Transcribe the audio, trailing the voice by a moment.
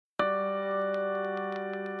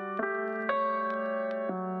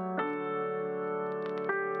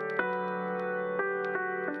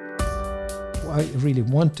I really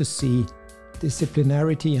want to see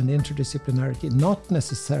disciplinarity and interdisciplinarity not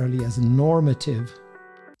necessarily as normative,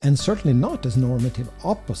 and certainly not as normative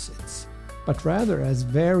opposites, but rather as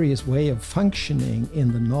various ways of functioning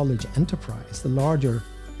in the knowledge enterprise, the larger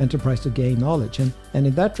enterprise to gain knowledge. And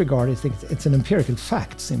in that regard, I think it's an empirical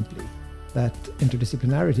fact simply that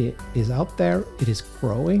interdisciplinarity is out there, it is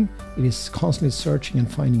growing, it is constantly searching and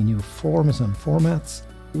finding new forms and formats.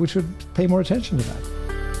 We should pay more attention to that.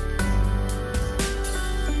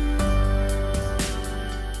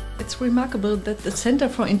 It's remarkable that the Center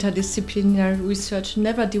for Interdisciplinary Research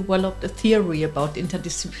never developed a theory about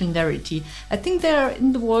interdisciplinarity. I think there are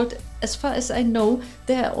in the world, as far as I know,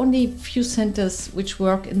 there are only few centers which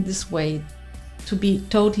work in this way, to be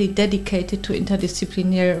totally dedicated to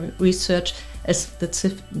interdisciplinary research as the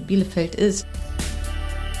CIF Bielefeld is.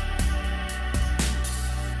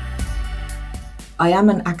 I am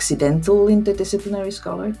an accidental interdisciplinary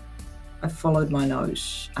scholar. I followed my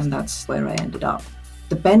nose, and that's where I ended up.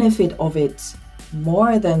 The benefit of it,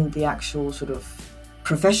 more than the actual sort of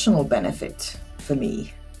professional benefit for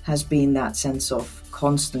me, has been that sense of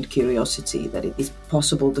constant curiosity, that it is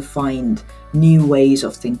possible to find new ways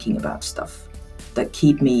of thinking about stuff that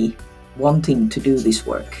keep me wanting to do this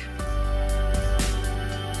work.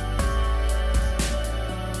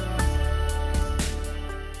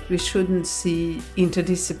 We shouldn't see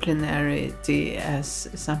interdisciplinarity as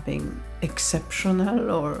something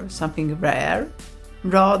exceptional or something rare.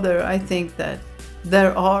 Rather, I think that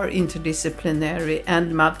there are interdisciplinary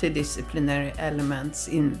and multidisciplinary elements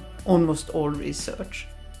in almost all research.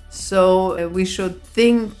 So we should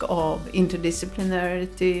think of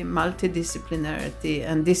interdisciplinarity, multidisciplinarity,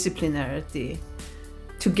 and disciplinarity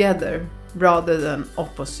together rather than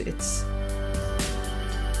opposites.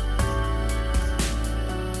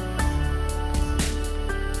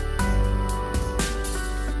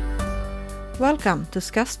 Welcome to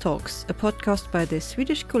SCAS Talks, a podcast by the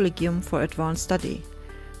Swedish Collegium for Advanced Study.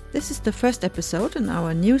 This is the first episode in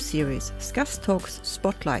our new series, SCAS Talks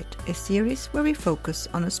Spotlight, a series where we focus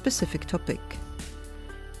on a specific topic.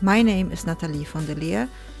 My name is Nathalie von der Leer,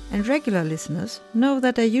 and regular listeners know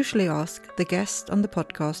that I usually ask the guest on the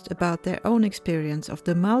podcast about their own experience of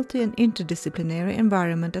the multi- and interdisciplinary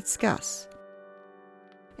environment at SCAS.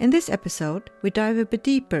 In this episode, we dive a bit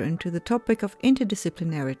deeper into the topic of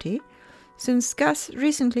interdisciplinarity, since SCAS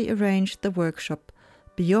recently arranged the workshop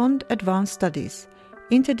Beyond Advanced Studies,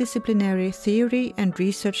 Interdisciplinary Theory and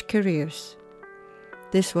Research Careers.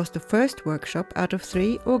 This was the first workshop out of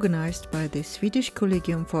 3 organized by the Swedish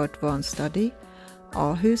Collegium for Advanced Study,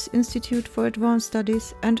 Aarhus Institute for Advanced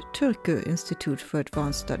Studies and Turku Institute for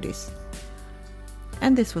Advanced Studies.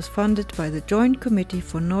 And this was funded by the Joint Committee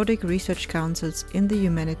for Nordic Research Councils in the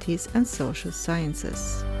Humanities and Social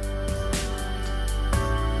Sciences.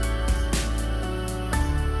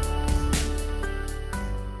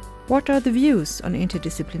 What are the views on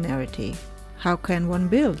interdisciplinarity? How can one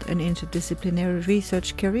build an interdisciplinary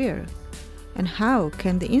research career? And how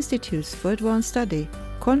can the Institutes for Advanced Study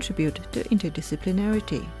contribute to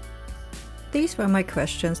interdisciplinarity? These were my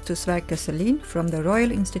questions to Sverker Selin from the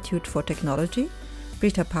Royal Institute for Technology,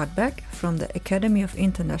 Britta Padberg from the Academy of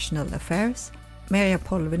International Affairs, Merja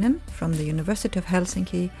Polvinen from the University of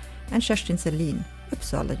Helsinki, and Kerstin Selin,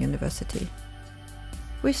 Uppsala University.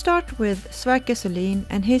 We start with Sverker Selin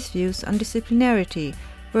and his views on disciplinarity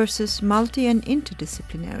versus multi- and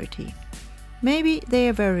interdisciplinarity. Maybe they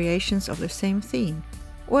are variations of the same theme,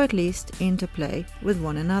 or at least interplay with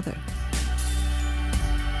one another.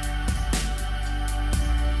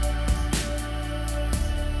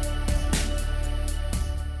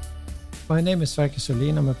 My name is Sverker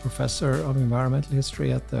Selin. I'm a professor of environmental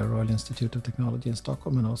history at the Royal Institute of Technology in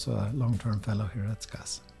Stockholm and also a long-term fellow here at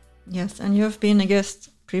SCAS. Yes, and you have been a guest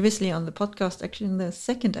previously on the podcast, actually in the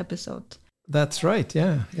second episode. That's right,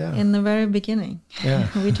 yeah. In the very beginning. Yeah.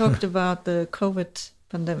 We talked about the COVID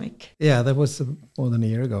pandemic. Yeah, that was more than a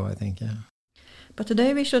year ago, I think, yeah. But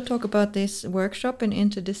today we should talk about this workshop in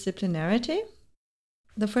interdisciplinarity.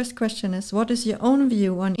 The first question is, what is your own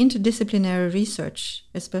view on interdisciplinary research,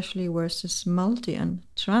 especially versus multi- and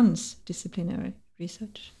transdisciplinary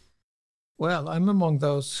research? Well, I'm among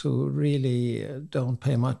those who really don't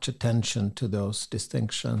pay much attention to those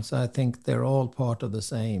distinctions. I think they're all part of the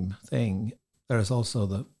same thing. There is also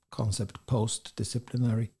the concept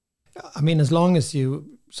post-disciplinary. I mean, as long as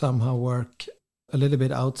you somehow work a little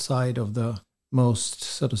bit outside of the most,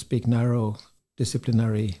 so to speak, narrow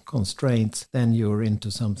disciplinary constraints, then you're into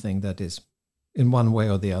something that is, in one way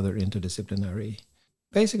or the other, interdisciplinary.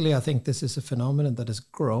 Basically, I think this is a phenomenon that has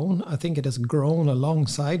grown. I think it has grown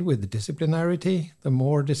alongside with disciplinarity. The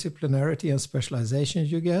more disciplinarity and specialization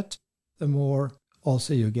you get, the more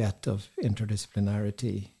also you get of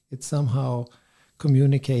interdisciplinarity. It's somehow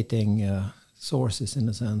communicating sources in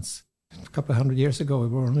a sense. A couple of 100 years ago, there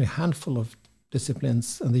were only a handful of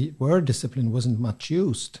disciplines, and the word discipline wasn't much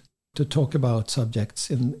used to talk about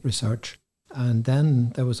subjects in research. And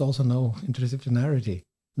then there was also no interdisciplinarity.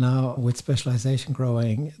 Now, with specialization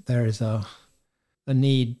growing, there is a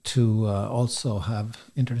need to also have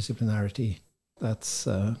interdisciplinarity that's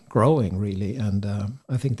growing, really. And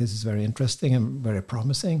I think this is very interesting and very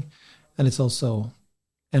promising. And it's also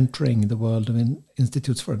entering the world of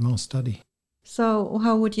institutes for advanced study. So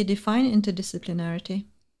how would you define interdisciplinarity?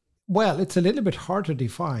 Well, it's a little bit hard to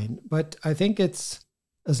define, but I think it's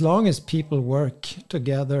as long as people work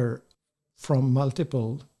together from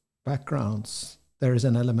multiple backgrounds, there is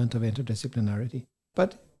an element of interdisciplinarity.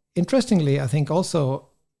 But interestingly, I think also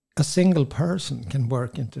a single person can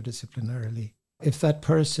work interdisciplinarily if that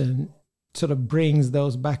person sort of brings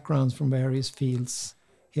those backgrounds from various fields,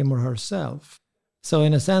 him or herself. So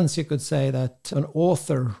in a sense, you could say that an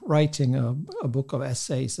author writing a book of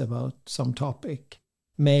essays about some topic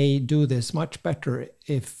may do this much better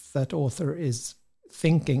if that author is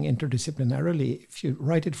thinking interdisciplinarily. If you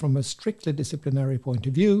write it from a strictly disciplinary point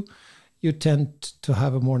of view, you tend to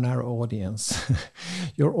have a more narrow audience.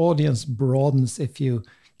 Your audience broadens if you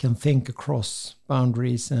can think across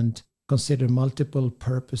boundaries and consider multiple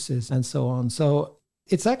purposes and so on. So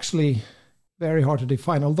it's actually very hard to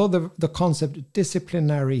define, although the concept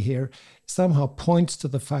disciplinary here somehow points to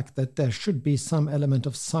the fact that there should be some element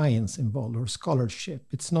of science involved or scholarship.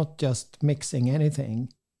 It's not just mixing anything.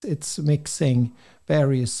 It's mixing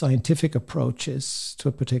various scientific approaches to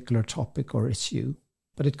a particular topic or issue.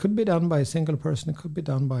 But it could be done by a single person, it could be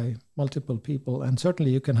done by multiple people. And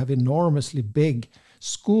certainly you can have enormously big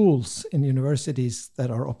schools in universities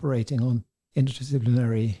that are operating on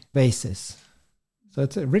interdisciplinary basis. So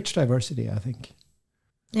it's a rich diversity, I think.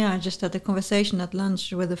 Yeah, I just had a conversation at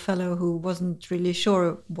lunch with a fellow who wasn't really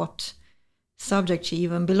sure what subject she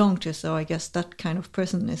even belonged to. So I guess that kind of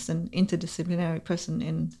person is an interdisciplinary person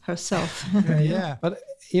in herself. Yeah, but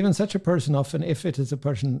even such a person often, if it is a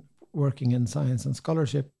person working in science and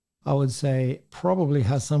scholarship, I would say probably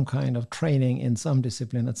has some kind of training in some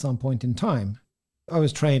discipline at some point in time. I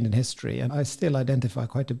was trained in history, and I still identify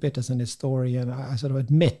quite a bit as an historian. I sort of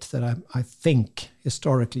admit that I think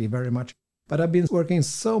historically very much. But I've been working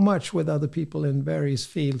so much with other people in various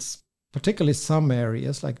fields, particularly some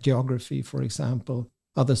areas like geography, for example,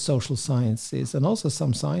 other social sciences, and also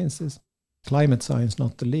some sciences, climate science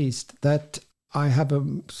not the least, that I have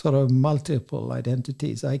a sort of multiple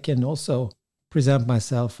identities. I can also present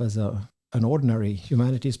myself as an ordinary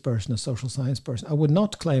humanities person, a social science person. I would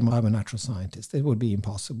not claim I'm a natural scientist. It would be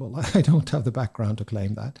impossible. I don't have the background to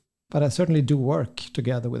claim that. But I certainly do work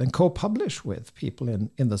together with and co-publish with people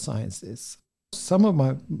in the sciences. Some of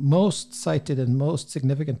my most cited and most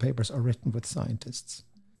significant papers are written with scientists.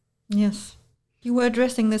 Yes. You were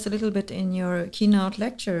addressing this a little bit in your keynote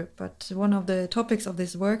lecture, but one of the topics of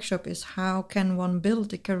this workshop is how can one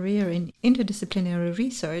build a career in interdisciplinary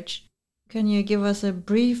research? Can you give us a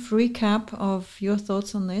brief recap of your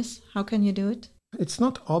thoughts on this? How can you do it? It's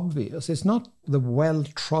not obvious. It's not the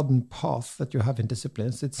well-trodden path that you have in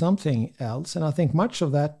disciplines. It's something else. And I think much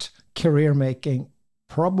of that career making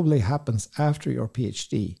probably happens after your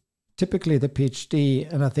PhD. Typically the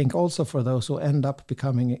PhD, and I think also for those who end up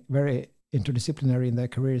becoming very interdisciplinary in their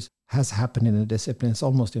careers, has happened in a discipline. It's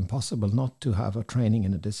almost impossible not to have a training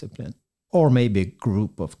in a discipline, or maybe a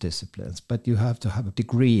group of disciplines, but you have to have a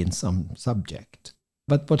degree in some subject.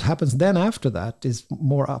 But what happens then after that is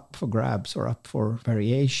more up for grabs or up for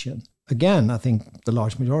variation. Again, I think the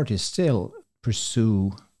large majority still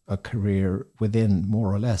pursue a career within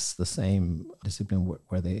more or less the same discipline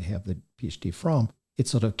where they have the PhD from.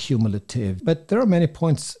 It's sort of cumulative. But there are many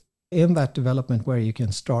points in that development where you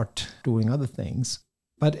can start doing other things.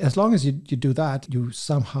 But as long as you do that, you're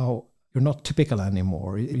not typical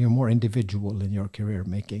anymore. You're more individual in your career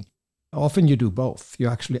making. Often you do both. You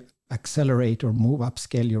actually accelerate or move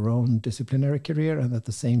upscale your own disciplinary career, and at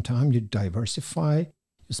the same time you diversify.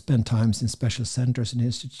 You spend times in special centers and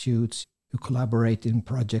institutes. You collaborate in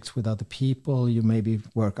projects with other people. You maybe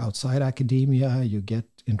work outside academia. You get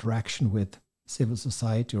interaction with civil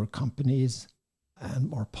society or companies and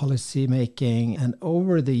more policy making. And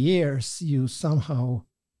over the years, you somehow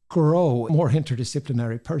grow a more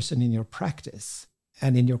interdisciplinary person in your practice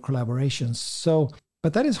and in your collaborations.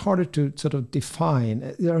 But that is harder to sort of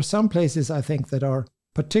define. There are some places I think that are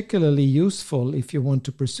particularly useful if you want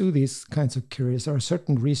to pursue these kinds of careers. There are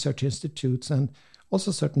certain research institutes and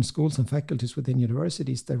also certain schools and faculties within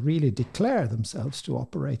universities that really declare themselves to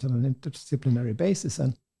operate on an interdisciplinary basis.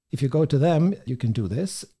 And if you go to them, you can do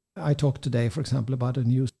this. I talked today, for example, about a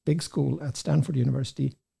new big school at Stanford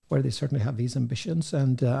University, where they certainly have these ambitions.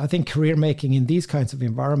 And I think career making in these kinds of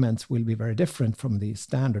environments will be very different from the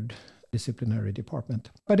standard disciplinary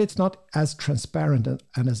department. But it's not as transparent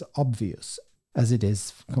and as obvious as it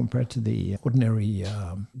is compared to the ordinary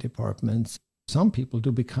departments. Some people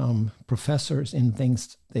do become professors in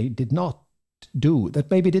things they did not do,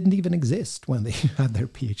 that maybe didn't even exist when they had their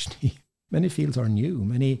PhD. Many fields are new.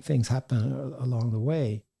 Many things happen along the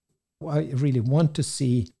way. I really want to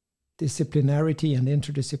see disciplinarity and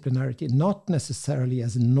interdisciplinarity not necessarily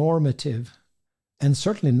as normative, and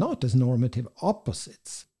certainly not as normative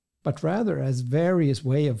opposites, but rather as various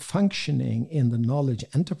ways of functioning in the knowledge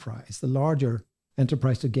enterprise, the larger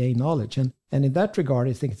enterprise to gain knowledge. And in that regard,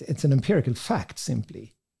 I think it's an empirical fact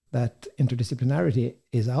simply that interdisciplinarity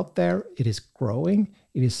is out there, it is growing,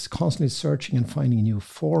 it is constantly searching and finding new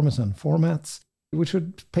forms and formats. We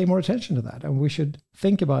should pay more attention to that, and we should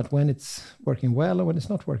think about when it's working well and when it's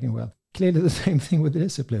not working well. Clearly the same thing with the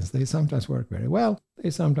disciplines. They sometimes work very well, they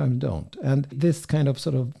sometimes don't. And this kind of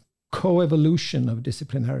sort of co-evolution of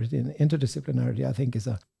disciplinarity and interdisciplinarity, I think, is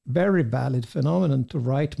a very valid phenomenon to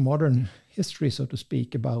write modern history, so to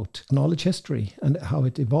speak, about knowledge history and how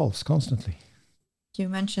it evolves constantly. You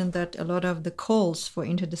mentioned that a lot of the calls for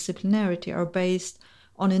interdisciplinarity are based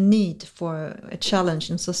on a need for a challenge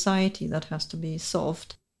in society that has to be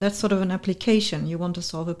solved. That's sort of an application. You want to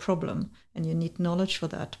solve a problem and you need knowledge for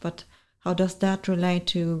that. But how does that relate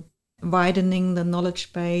to widening the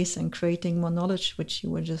knowledge base and creating more knowledge, which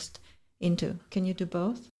you were just into? Can you do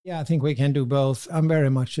both? Yeah, I think we can do both. I'm very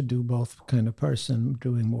much a do both kind of person.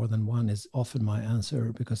 Doing more than one is often my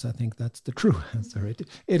answer because I think that's the true answer.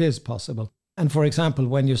 It is possible. And for example,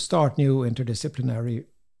 when you start new interdisciplinary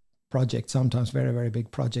projects, sometimes very, very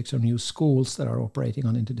big projects or new schools that are operating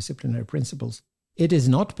on interdisciplinary principles, it is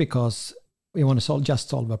not because you want to just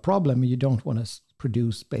solve a problem. You don't want to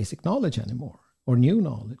produce basic knowledge anymore or new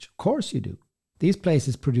knowledge. Of course you do. These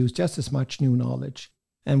places produce just as much new knowledge.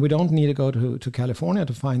 And we don't need to go to California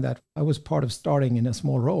to find that. I was part of starting in a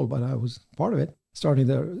small role, but I was part of it, starting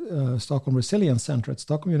the Stockholm Resilience Center at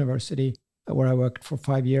Stockholm University, where I worked for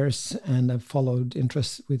 5 years, and I've followed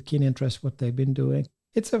with keen interest what they've been doing.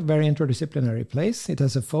 It's a very interdisciplinary place. It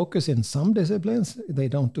has a focus in some disciplines. They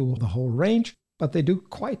don't do the whole range, but they do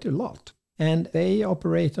quite a lot. And they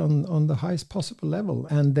operate on the highest possible level.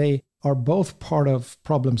 And they are both part of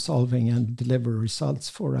problem solving and deliver results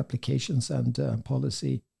for applications and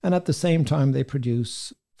policy. And at the same time, they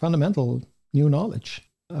produce fundamental new knowledge.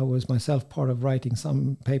 I was myself part of writing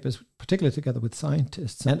some papers, particularly together with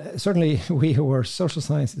scientists. And certainly we who were social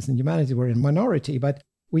sciences and humanities were in minority, but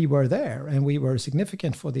we were there and we were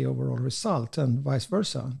significant for the overall result and vice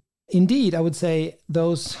versa. Indeed, I would say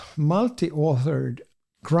those multi-authored,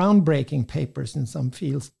 groundbreaking papers in some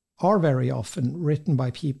fields are very often written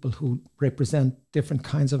by people who represent different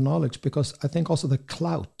kinds of knowledge, because I think also the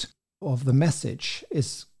clout of the message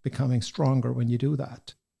is becoming stronger when you do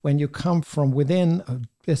that. When you come from within a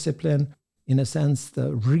discipline, in a sense,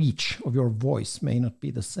 the reach of your voice may not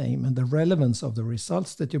be the same, and the relevance of the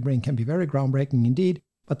results that you bring can be very groundbreaking indeed,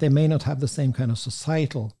 but they may not have the same kind of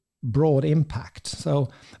societal broad impact. So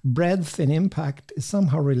breadth in impact is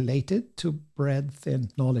somehow related to breadth in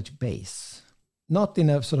knowledge base. Not in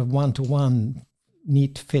a sort of one-to-one,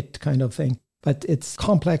 neat fit kind of thing, but it's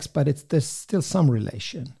complex, but there's still some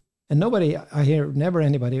relation. And I hear never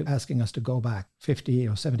anybody asking us to go back 50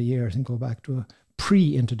 or 70 years and go back to a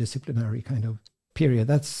pre-interdisciplinary kind of period.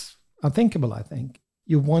 That's unthinkable, I think.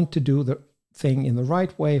 You want to do the thing in the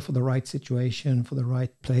right way for the right situation, for the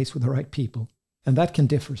right place, with the right people. And that can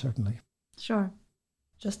differ, certainly. Sure.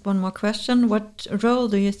 Just one more question. What role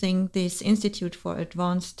do you think this Institute for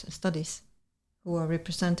Advanced Studies, who are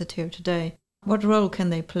represented here today, what role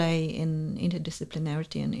can they play in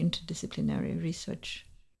interdisciplinarity and interdisciplinary research?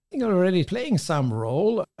 I think they're already playing some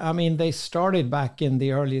role. I mean, they started back in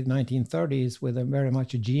the early 1930s with a very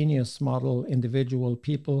much a genius model, individual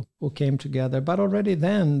people who came together. But already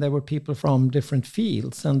then there were people from different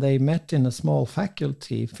fields, and they met in a small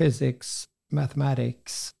faculty, physics,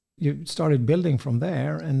 mathematics. You started building from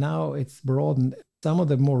there, and now it's broadened. Some of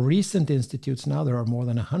the more recent institutes, now there are more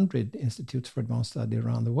than 100 institutes for advanced study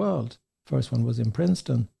around the world. First one was in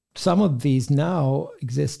Princeton. Some of these now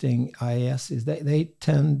existing IASs, they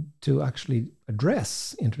tend to actually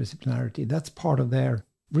address interdisciplinarity. That's part of their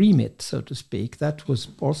remit, so to speak. That was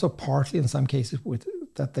also partly, in some cases,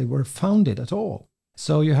 that they were founded at all.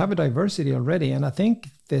 So you have a diversity already. And I think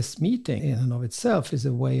this meeting in and of itself is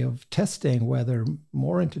a way of testing whether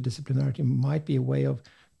more interdisciplinarity might be a way of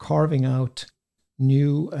carving out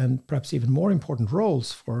new and perhaps even more important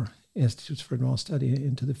roles for institutes for advanced study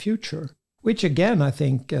into the future. Which again, I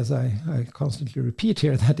think, as I constantly repeat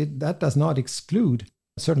here, that does not exclude,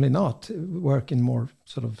 certainly not, work in more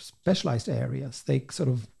sort of specialized areas. They sort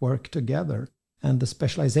of work together, and the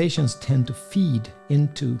specializations tend to feed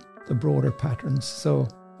into the broader patterns. So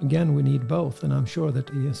again, we need both, and I'm sure that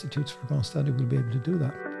the Institutes for Advanced Study will be able to do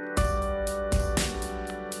that.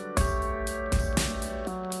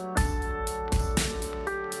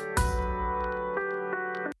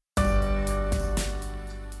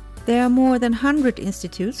 There are more than 100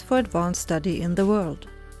 institutes for advanced study in the world.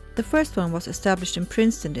 The first one was established in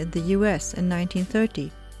Princeton in the US in 1930,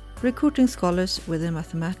 recruiting scholars within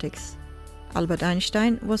mathematics. Albert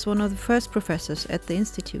Einstein was one of the first professors at the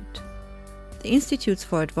institute. The institutes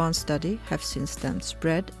for advanced study have since then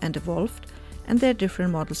spread and evolved, and there are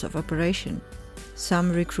different models of operation.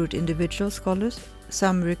 Some recruit individual scholars,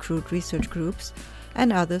 some recruit research groups,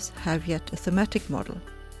 and others have yet a thematic model.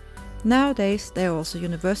 Nowadays, there are also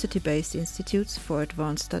university-based institutes for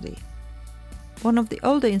advanced study. One of the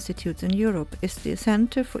older institutes in Europe is the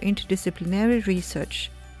Center for Interdisciplinary Research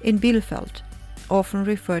in Bielefeld, often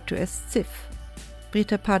referred to as CIF.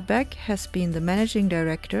 Britta Padberg has been the managing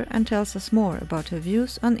director and tells us more about her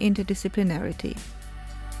views on interdisciplinarity.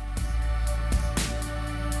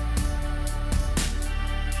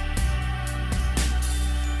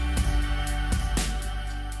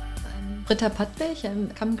 Britta Padberg, I'm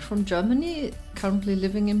coming from Germany, currently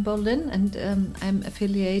living in Berlin, and I'm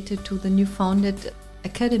affiliated to the new founded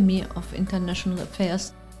Academy of International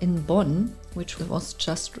Affairs in Bonn, which was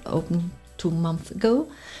just opened 2 months ago.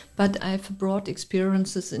 But I have broad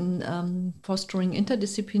experiences in fostering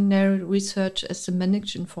interdisciplinary research as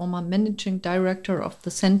the former managing director of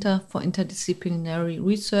the Center for Interdisciplinary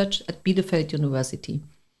Research at Bielefeld University.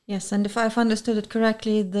 Yes, and if I've understood it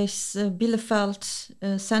correctly, this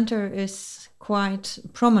Bielefeld Center is quite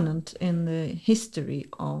prominent in the history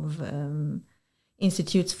of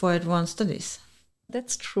institutes for advanced studies.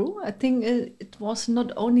 That's true. I think it was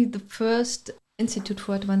not only the first institute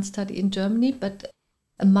for advanced study in Germany, but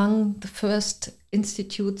among the first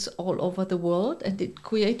institutes all over the world, and it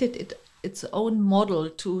created its own model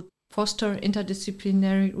to foster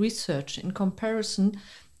interdisciplinary research in comparison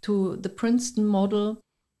to the Princeton model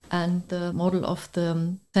and the model of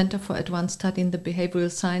the Center for Advanced Study in the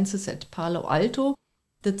Behavioral Sciences at Palo Alto.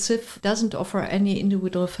 The CIF doesn't offer any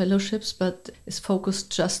individual fellowships, but is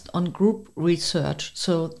focused just on group research.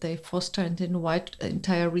 So they foster and invite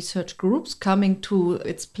entire research groups coming to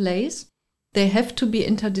its place. They have to be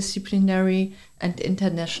interdisciplinary and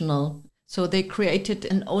international. So they created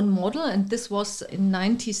an own model, and this was in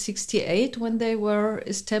 1968 when they were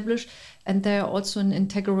established, and they are also an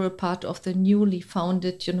integral part of the newly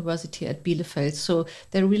founded university at Bielefeld. So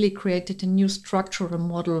they really created a new structural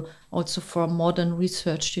model also for modern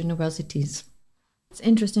research universities. It's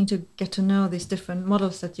interesting to get to know these different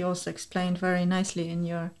models that you also explained very nicely in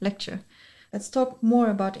your lecture. Let's talk more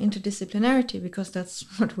about interdisciplinarity, because that's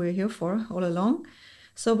what we're here for all along.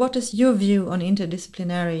 So what is your view on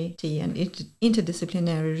interdisciplinarity and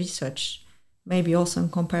interdisciplinary research, maybe also in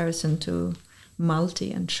comparison to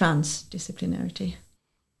multi- and transdisciplinarity?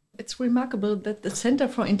 It's remarkable that the Center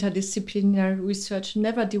for Interdisciplinary Research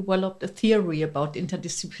never developed a theory about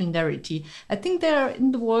interdisciplinarity. I think there are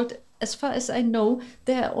in the world, as far as I know,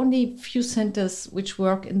 there are only few centers which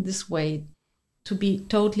work in this way, to be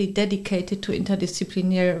totally dedicated to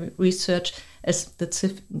interdisciplinary research as the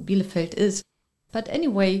CIF in Bielefeld is. But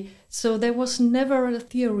anyway, so there was never a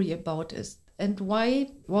theory about it. And why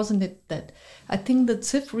wasn't it that? I think the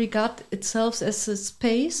CIF regard itself as a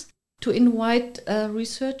space to invite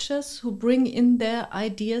researchers who bring in their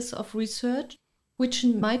ideas of research, which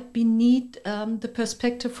might need the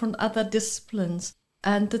perspective from other disciplines.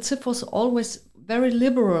 And the CIF was always very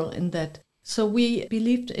liberal in that. So we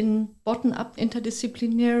believed in bottom-up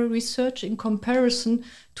interdisciplinary research in comparison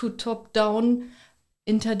to top-down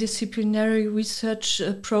interdisciplinary research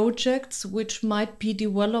projects, which might be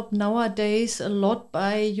developed nowadays a lot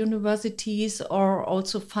by universities or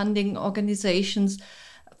also funding organizations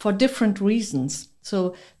for different reasons.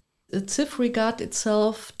 So the CIF regards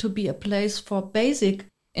itself to be a place for basic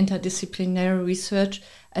interdisciplinary research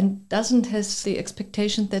and doesn't have the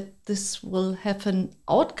expectation that this will have an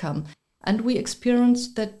outcome. And we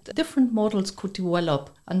experienced that different models could develop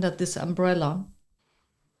under this umbrella.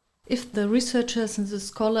 If the researchers and the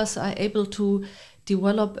scholars are able to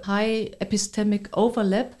develop high epistemic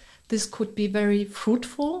overlap, this could be very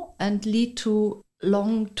fruitful and lead to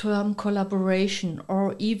long-term collaboration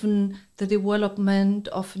or even the development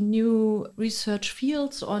of new research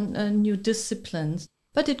fields on new disciplines.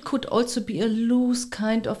 but it could also be a loose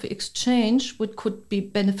kind of exchange, which could be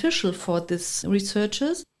beneficial for these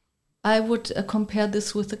researchers. I would compare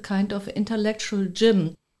this with a kind of intellectual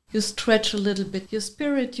gym. You stretch a little bit your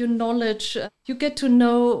spirit, your knowledge. You get to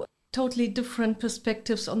know totally different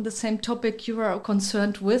perspectives on the same topic you are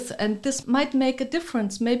concerned with. And this might make a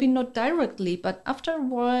difference, maybe not directly, but after a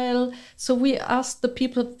while. So we asked the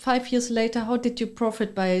people 5 years later, how did you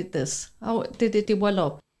profit by this? How did it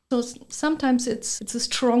develop? So sometimes it's a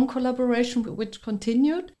strong collaboration which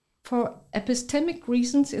continued. For epistemic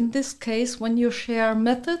reasons, in this case, when you share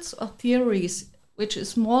methods or theories, which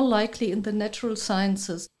is more likely in the natural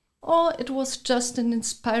sciences, or it was just an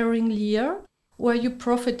inspiring year where you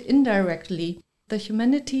profit indirectly. The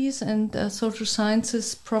humanities and social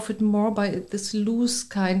sciences profit more by this loose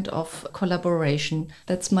kind of collaboration.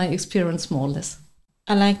 That's my experience, more or less.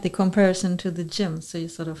 I like the comparison to the gym, so you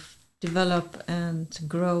sort of develop and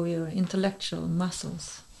grow your intellectual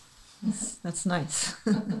muscles. That's nice.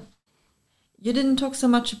 You didn't talk so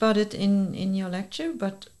much about it in your lecture,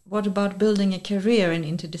 but what about building a career in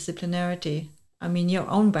interdisciplinarity? I mean, your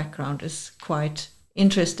own background is quite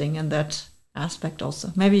interesting in that aspect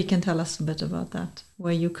also. Maybe you can tell us a bit about that,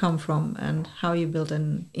 where you come from and how you built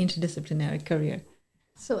an interdisciplinary career.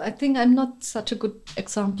 So I think I'm not such a good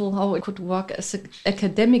example how it could work as an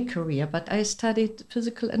academic career, but I studied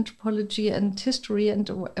physical anthropology and history, and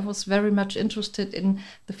I was very much interested in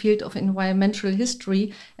the field of environmental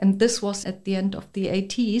history. And this was at the end of the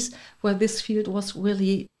 80s, where this field was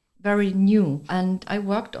really very new. And I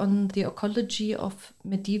worked on the ecology of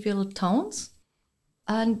medieval towns.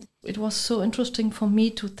 And it was so interesting for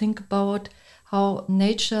me to think about how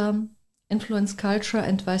nature influenced culture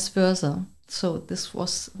and vice versa. So this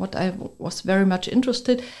was what I was very much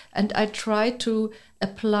interested, and I tried to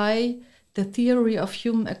apply the theory of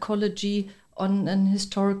human ecology on an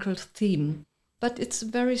historical theme. But it's a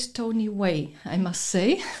very stony way, I must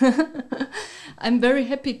say. I'm very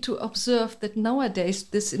happy to observe that nowadays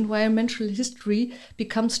this environmental history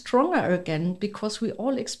becomes stronger again, because we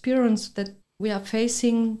all experience that we are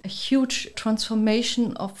facing a huge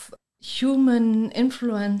transformation of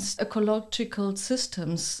human-influenced ecological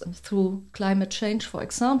systems through climate change, for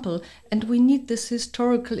example. And we need this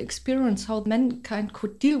historical experience, how mankind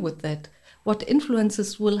could deal with that, what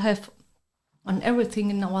influences will have on everything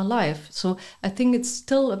in our life. So I think it's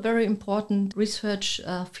still a very important research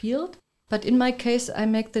field. But in my case, I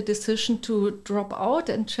make the decision to drop out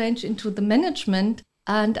and change into the management.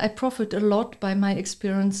 And I profit a lot by my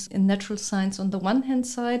experience in natural science on the one hand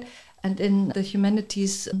side, and in the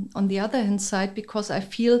humanities on the other hand side, because I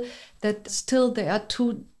feel that still there are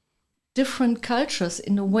two different cultures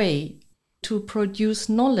in a way to produce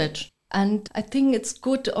knowledge. And I think it's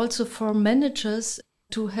good also for managers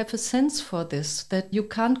to have a sense for this, that you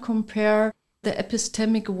can't compare the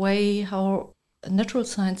epistemic way how natural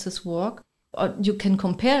sciences work. Or you can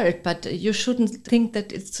compare it, but you shouldn't think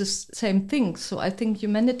that it's the same thing. So I think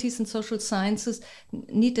humanities and social sciences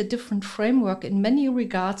need a different framework in many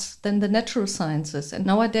regards than the natural sciences. And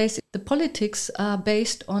nowadays, the politics are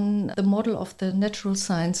based on the model of the natural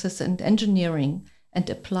sciences and engineering, and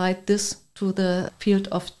applied this to the field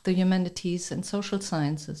of the humanities and social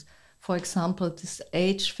sciences. For example, this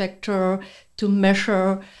age factor to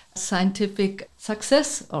measure scientific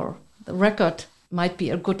success, or the record might be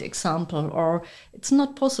a good example. Or it's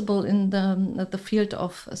not possible in the field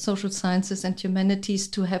of social sciences and humanities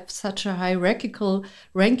to have such a hierarchical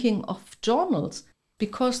ranking of journals,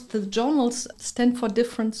 because the journals stand for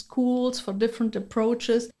different schools, for different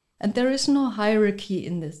approaches, and there is no hierarchy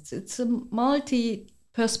in this. It's a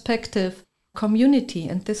multi-perspective community,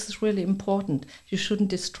 and this is really important. You shouldn't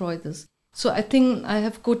destroy this. So I think I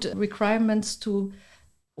have good requirements to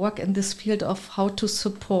work in this field of how to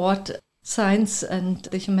support science and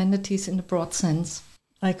the humanities in a broad sense.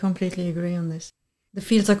 I completely agree on this. The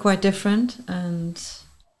fields are quite different, and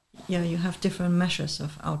you have different measures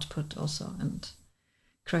of output also, and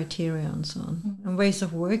criteria and so on, and ways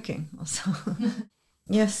of working also.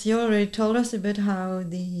 Yes, you already told us a bit how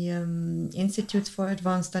the Institutes for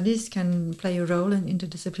Advanced Studies can play a role in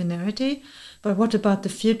interdisciplinarity, but what about the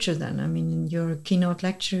future then? I mean, in your keynote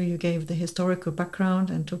lecture, you gave the historical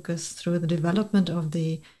background and took us through the development of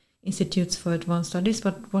the Institutes for Advanced Studies,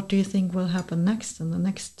 but what do you think will happen next in the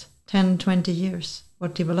next 10, 20 years?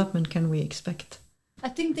 What development can we expect? I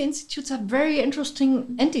think the institutes are very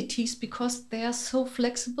interesting entities because they are so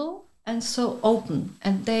flexible and so open,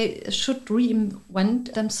 and they should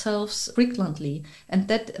reinvent themselves frequently, and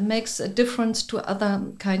that makes a difference to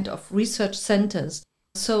other kind of research centers.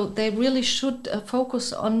 So they really should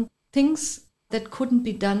focus on things that couldn't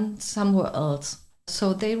be done somewhere else.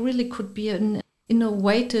 So they really could be an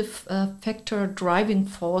innovative factor, driving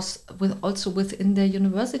force also within their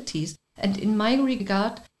universities. And in my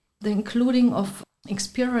regard, the including of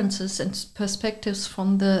experiences and perspectives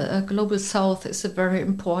from the Global South is a very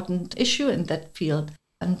important issue in that field.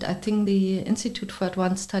 And I think the Institute for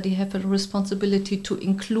Advanced Study have a responsibility to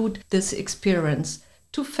include this experience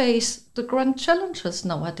to face the grand challenges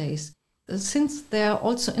nowadays. Since there are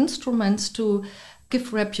also instruments to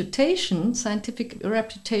give reputation, scientific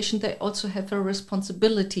reputation, they also have a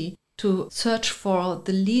responsibility to search for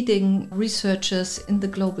the leading researchers in the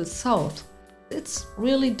Global South. It's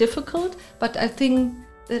really difficult, but I think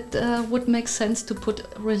that would make sense to put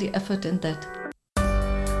really effort in that.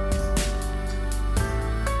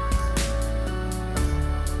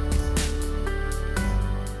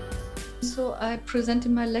 So I present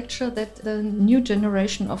in my lecture that the new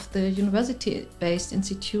generation of the university-based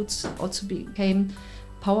institutes also became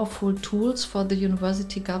powerful tools for the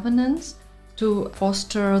university governance to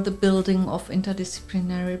foster the building of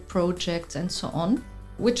interdisciplinary projects and so on,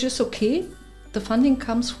 which is okay. The funding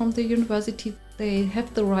comes from the university. They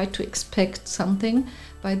have the right to expect something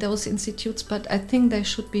by those institutes, but I think they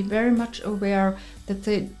should be very much aware that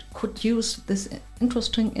they could use this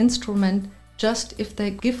interesting instrument just if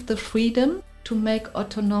they give the freedom to make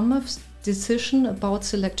autonomous decision about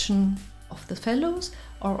selection of the fellows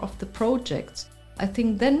or of the projects. I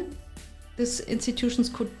think then these institutions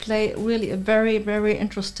could play really a very, very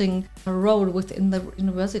interesting role within the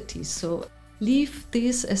universities. So leave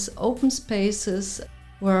these as open spaces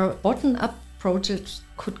where bottom-up projects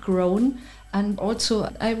could grow. And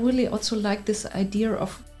also, I really also like this idea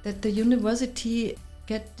of that the university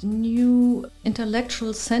get new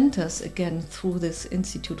intellectual centers again through this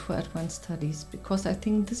Institute for Advanced Studies, because I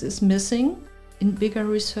think this is missing in bigger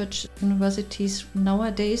research universities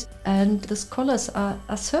nowadays, and the scholars are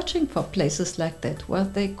searching for places like that where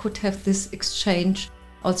they could have this exchange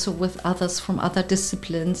also with others from other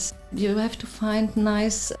disciplines. You have to find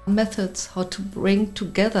nice methods how to bring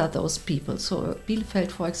together those people. So at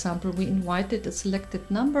Bielefeld, for example, we invited a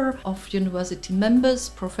selected number of university members,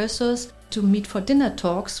 professors, to meet for dinner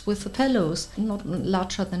talks with the fellows, not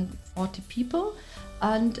larger than 40 people.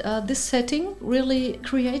 And this setting really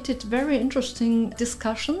created very interesting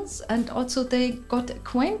discussions, and also they got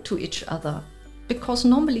acquainted to each other. Because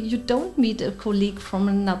normally you don't meet a colleague from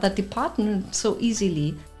another department so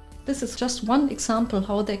easily. This is just one example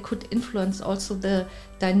how they could influence also the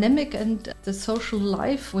dynamic and the social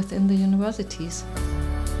life within the universities.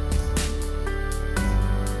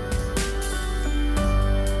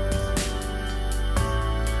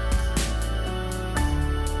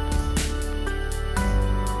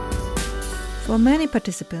 For many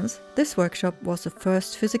participants, this workshop was the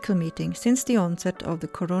first physical meeting since the onset of the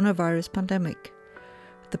coronavirus pandemic.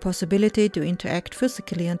 The possibility to interact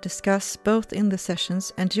physically and discuss both in the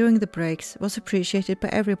sessions and during the breaks was appreciated by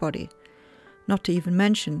everybody, not to even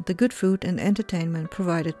mention the good food and entertainment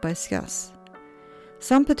provided by SCAS.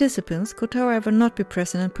 Some participants could however not be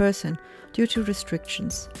present in person due to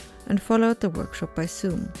restrictions and followed the workshop by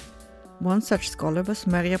Zoom. One such scholar was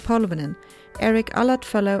Maria Polvinen, Eric Allard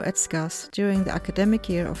Fellow at SCAS during the academic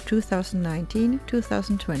year of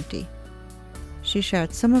 2019-2020. She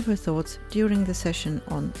shared some of her thoughts during the session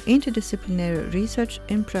on interdisciplinary research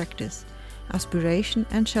in practice, aspiration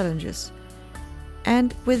and challenges,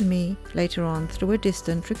 and with me later on through a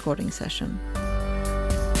distant recording session.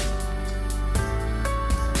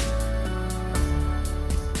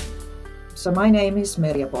 So my name is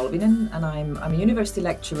Merja Polvinen, and I'm a university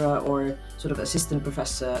lecturer or sort of assistant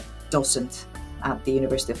professor docent at the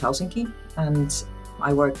University of Helsinki. And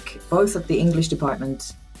I work both at the English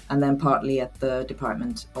department and then partly at the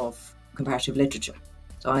Department of Comparative Literature.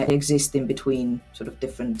 So I exist in between sort of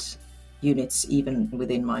different units, even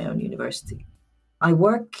within my own university. I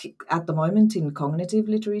work at the moment in cognitive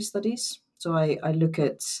literary studies. So I look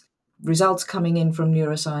at results coming in from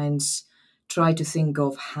neuroscience, try to think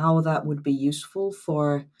of how that would be useful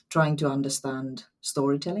for trying to understand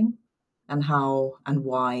storytelling and how and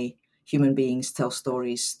why human beings tell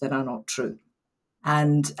stories that are not true.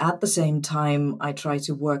 And at the same time, I try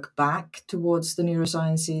to work back towards the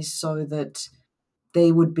neurosciences so that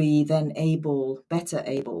they would be then better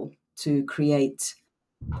able to create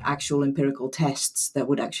actual empirical tests that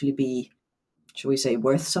would actually be, shall we say,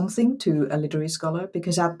 worth something to a literary scholar.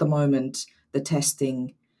 Because at the moment, the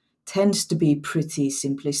testing tends to be pretty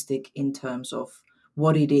simplistic in terms of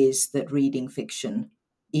what it is that reading fiction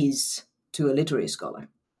is to a literary scholar.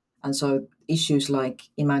 And so issues like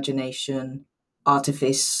imagination,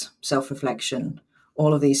 artifice, self-reflection,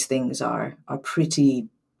 all of these things are pretty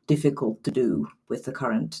difficult to do with the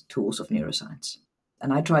current tools of neuroscience.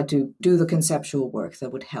 And I tried to do the conceptual work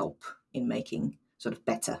that would help in making sort of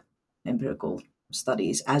better empirical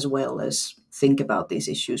studies, as well as think about these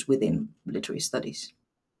issues within literary studies.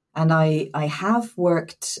 And I have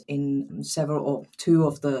worked in two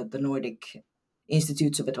of the Nordic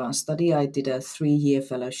Institutes of Advanced Study. I did a 3-year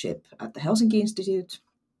fellowship at the Helsinki Institute,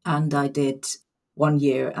 and I did 1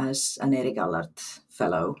 year as an Erik Allard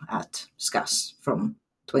fellow at SCAS from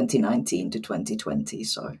 2019 to 2020.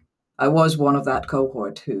 So I was one of that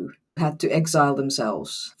cohort who had to exile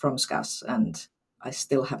themselves from SCAS, and I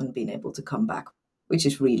still haven't been able to come back, which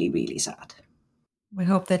is really, really sad. We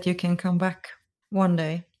hope that you can come back one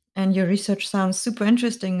day. And your research sounds super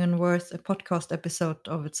interesting and worth a podcast episode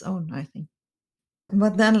of its own, I think.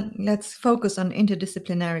 But then let's focus on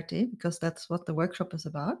interdisciplinarity, because that's what the workshop is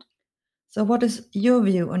about. So what is your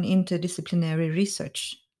view on interdisciplinary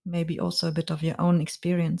research? Maybe also a bit of your own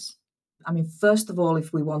experience. I mean, first of all,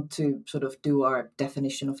 if we want to sort of do our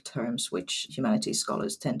definition of terms, which humanities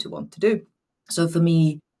scholars tend to want to do. So for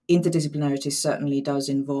me, interdisciplinarity certainly does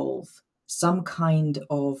involve some kind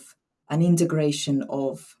of an integration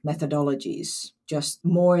of methodologies, just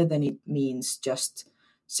more than it means just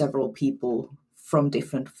several people from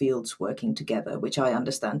different fields working together, which I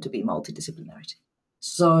understand to be multidisciplinarity.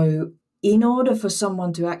 So in order for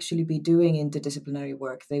someone to actually be doing interdisciplinary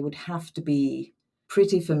work, they would have to be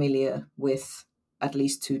pretty familiar with at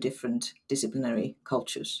least 2 different disciplinary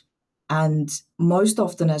cultures. And most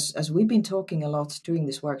often, as we've been talking a lot during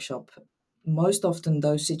this workshop, most often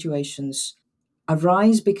those situations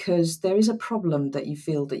arise because there is a problem that you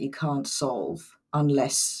feel that you can't solve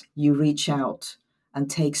unless you reach out and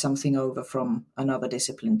take something over from another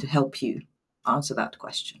discipline to help you answer that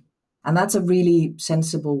question. And that's a really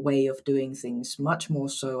sensible way of doing things, much more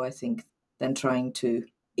so, I think, than trying to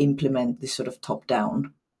implement this sort of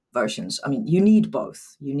top-down versions. I mean, you need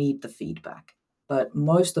both. You need the feedback. But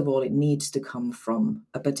most of all, it needs to come from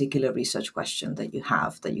a particular research question that you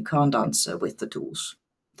have that you can't answer with the tools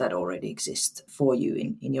that already exist for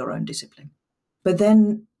you in your own discipline. But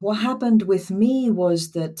then what happened with me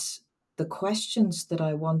was that the questions that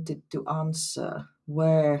I wanted to answer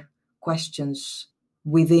were questions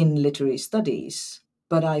within literary studies,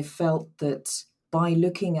 but I felt that by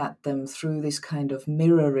looking at them through this kind of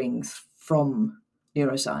mirroring from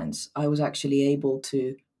neuroscience, I was actually able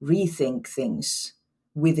to rethink things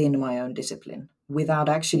within my own discipline without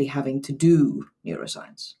actually having to do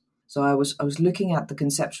neuroscience. So I was looking at the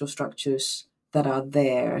conceptual structures that are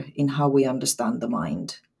there in how we understand the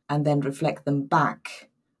mind, and then reflect them back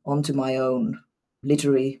onto my own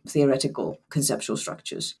literary theoretical conceptual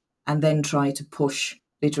structures, and then try to push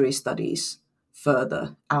literary studies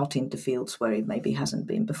further out into fields where it maybe hasn't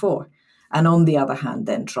been before. And on the other hand,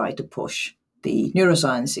 then try to push the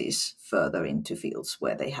neurosciences further into fields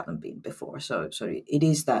where they haven't been before. So it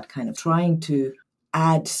is that kind of trying to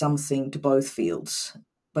add something to both fields,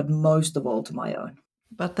 but most of all to my own.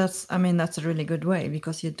 But that's a really good way,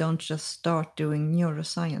 because you don't just start doing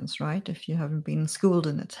neuroscience, right? If you haven't been schooled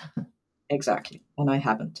in it. Exactly. And I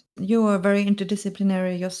haven't. You are very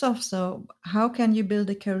interdisciplinary yourself. So how can you build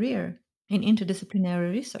a career in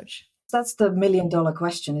interdisciplinary research? That's the $1 million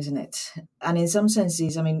question, isn't it? And in some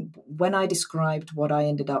senses, I mean, when I described what I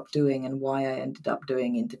ended up doing and why I ended up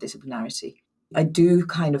doing interdisciplinarity, I do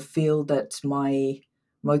kind of feel that my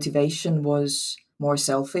motivation was more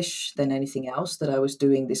selfish than anything else, that I was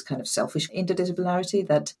doing this kind of selfish interdisciplinarity,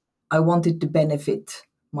 that I wanted to benefit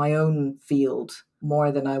my own field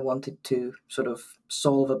more than I wanted to sort of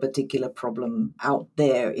solve a particular problem out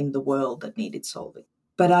there in the world that needed solving.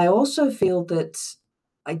 But I also feel that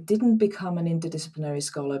I didn't become an interdisciplinary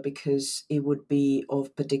scholar because it would be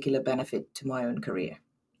of particular benefit to my own career.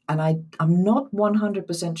 And I'm not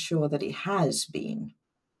 100% sure that it has been.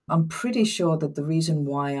 I'm pretty sure that the reason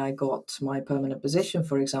why I got my permanent position,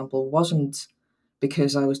 for example, wasn't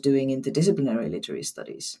because I was doing interdisciplinary literary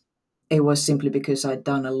studies. It was simply because I'd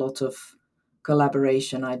done a lot of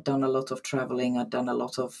collaboration, I'd done a lot of traveling, I'd done a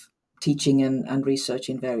lot of teaching and research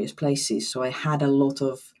in various places. So I had a lot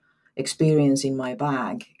of experience in my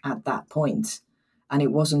bag at that point, and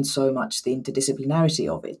it wasn't so much the interdisciplinarity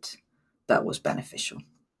of it that was beneficial.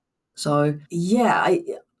 So yeah,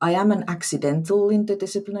 I am an accidental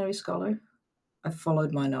interdisciplinary scholar. I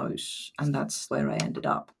followed my nose, and that's where I ended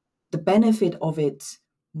up. The benefit of it,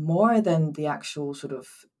 more than the actual sort of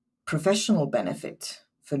professional benefit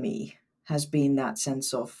for me, has been that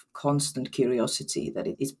sense of constant curiosity, that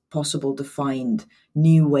it is possible to find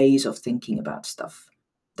new ways of thinking about stuff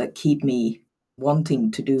that keep me wanting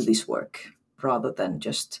to do this work rather than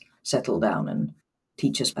just settle down and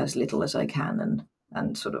teach as little as I can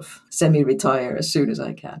and sort of semi-retire as soon as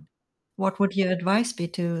I can. What would your advice be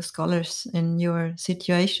to scholars in your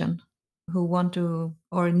situation who want to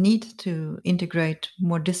or need to integrate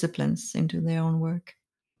more disciplines into their own work?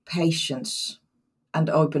 Patience and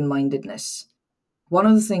open-mindedness. One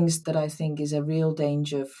of the things that I think is a real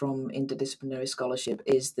danger from interdisciplinary scholarship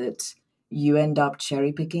is that you end up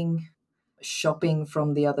cherry picking, shopping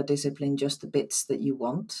from the other discipline just the bits that you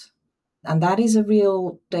want. And that is a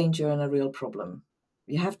real danger and a real problem.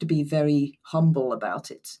 You have to be very humble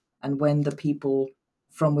about it. And when the people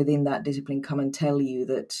from within that discipline come and tell you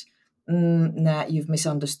that, nah, you've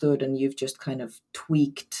misunderstood and you've just kind of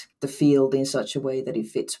tweaked the field in such a way that it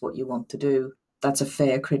fits what you want to do, that's a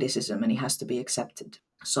fair criticism and it has to be accepted.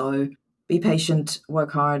 So be patient,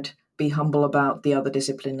 work hard, be humble about the other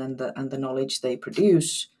discipline and the knowledge they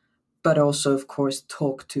produce, but also, of course,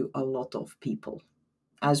 talk to a lot of people,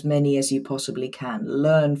 as many as you possibly can.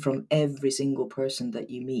 Learn from every single person that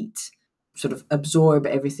you meet. Sort of absorb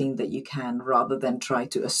everything that you can rather than try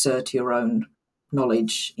to assert your own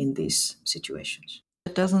knowledge in these situations.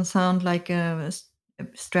 It doesn't sound like a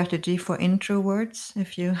strategy for introverts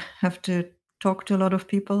if you have to talk to a lot of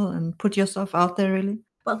people and put yourself out there, really.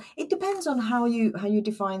 Well, it depends on how you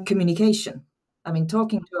define communication. I mean,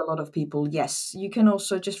 talking to a lot of people, yes, you can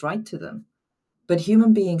also just write to them. But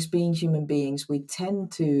human beings, being human beings, we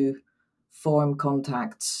tend to form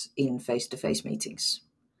contacts in face-to-face meetings.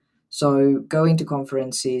 So going to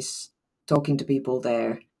conferences, talking to people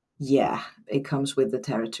there, yeah, it comes with the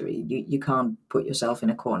territory. You can't put yourself in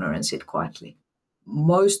a corner and sit quietly.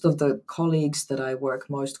 Most of the colleagues that I work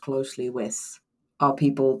most closely with are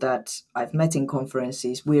people that I've met in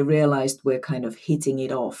conferences. We realized we're kind of hitting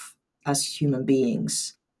it off as human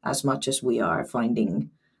beings as much as we are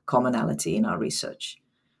finding commonality in our research.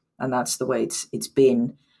 And that's the way it's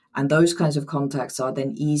been. And those kinds of contacts are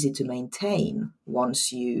then easy to maintain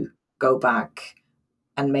once you go back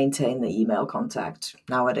and maintain the email contact.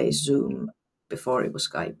 Nowadays, Zoom, before it was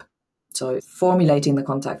Skype. So formulating the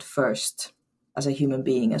contact first as a human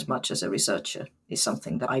being as much as a researcher is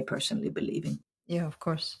something that I personally believe in. Yeah, of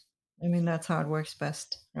course. I mean, that's how it works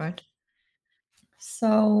best, right?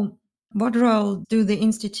 So, what role do the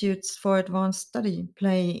Institutes for Advanced Study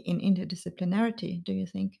play in interdisciplinarity, do you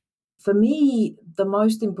think? For me, the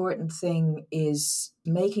most important thing is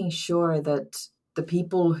making sure that the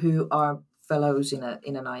people who are fellows in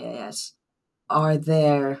an IAS are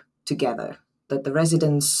there together, that the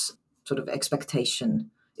residents' sort of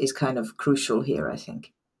expectation is kind of crucial here, I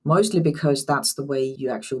think. Mostly because that's the way you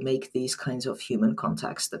actually make these kinds of human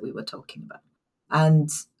contacts that we were talking about. And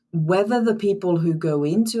whether the people who go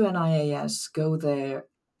into an IAS go there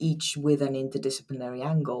each with an interdisciplinary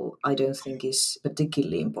angle, I don't think is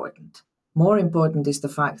particularly important. More important is the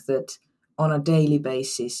fact that on a daily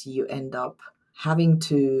basis, you end up having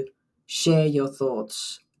to share your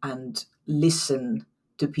thoughts and listen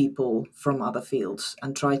to people from other fields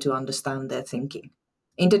and try to understand their thinking.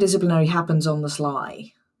 Interdisciplinary happens on the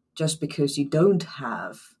sly just because you don't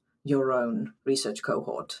have your own research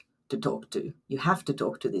cohort to talk to. You have to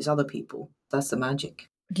talk to these other people. That's the magic.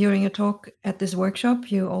 During a talk at this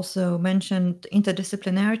workshop, you also mentioned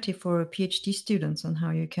interdisciplinarity for PhD students and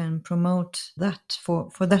how you can promote that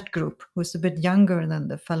for that group who's a bit younger than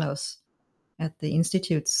the fellows at the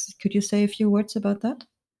institutes. Could you say a few words about that?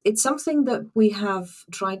 It's something that we have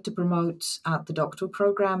tried to promote at the doctoral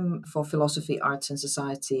program for philosophy, arts and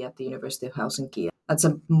society at the University of Helsinki. That's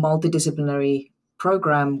a multidisciplinary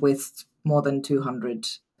program with more than 200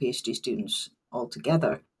 PhD students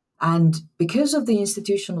altogether. And because of the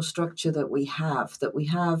institutional structure that we have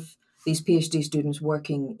these PhD students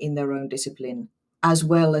working in their own discipline, as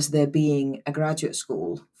well as there being a graduate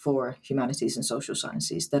school for humanities and social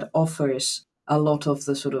sciences that offers a lot of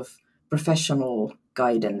the sort of professional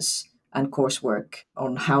guidance and coursework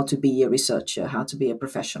on how to be a researcher, how to be a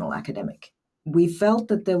professional academic. We felt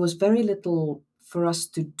that there was very little for us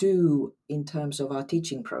to do in terms of our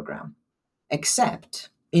teaching program, except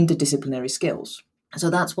interdisciplinary skills. So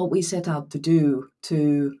that's what we set out to do,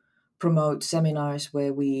 to promote seminars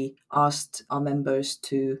where we asked our members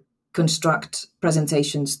to construct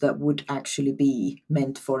presentations that would actually be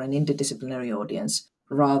meant for an interdisciplinary audience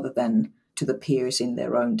rather than to the peers in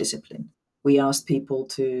their own discipline. We asked people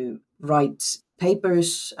to write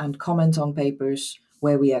papers and comment on papers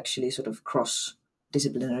where we actually sort of cross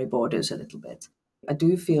disciplinary borders a little bit. I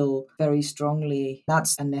do feel very strongly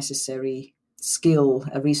that's a necessary skill,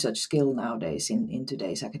 a research skill nowadays in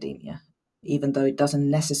today's academia, even though it doesn't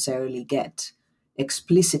necessarily get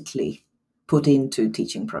explicitly put into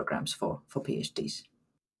teaching programs for PhDs.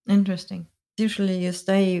 Interesting. Usually you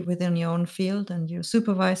stay within your own field and your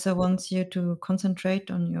supervisor wants you to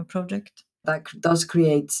concentrate on your project. That does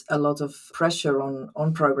create a lot of pressure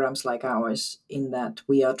on programs like ours, in that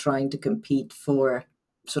we are trying to compete for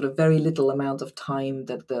sort of very little amount of time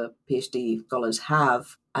that the PhD scholars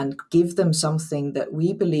have, and give them something that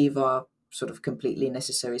we believe are sort of completely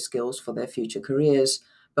necessary skills for their future careers,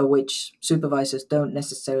 but which supervisors don't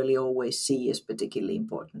necessarily always see as particularly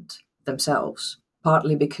important themselves,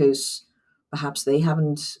 partly because perhaps they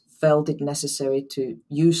haven't felt it necessary to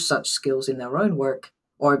use such skills in their own work,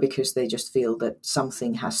 or because they just feel that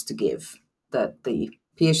something has to give, that the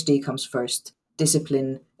PhD comes first,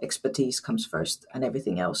 discipline, expertise comes first, and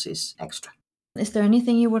everything else is extra. Is there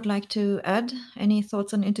anything you would like to add? Any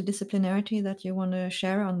thoughts on interdisciplinarity that you want to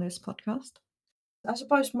share on this podcast? I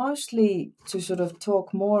suppose mostly to sort of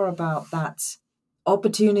talk more about that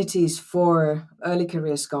opportunities for early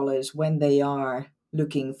career scholars when they are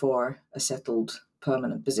looking for a settled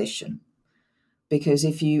permanent position. Because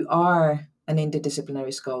if you are an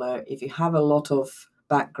interdisciplinary scholar, if you have a lot of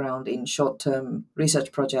background in short-term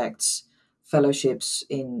research projects, fellowships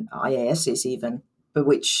in IASs even, but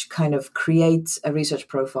which kind of creates a research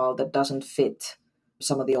profile that doesn't fit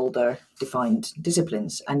some of the older defined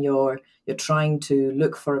disciplines, and you're trying to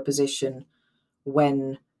look for a position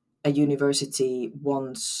when a university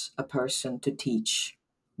wants a person to teach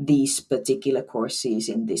these particular courses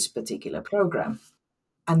in this particular program.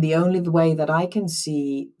 And the only way that I can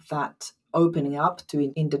see that opening up to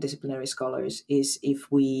interdisciplinary scholars is if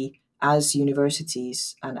we, as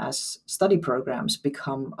universities and as study programs,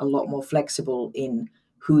 become a lot more flexible in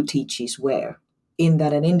who teaches where. In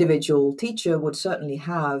that an individual teacher would certainly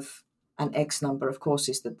have an X number of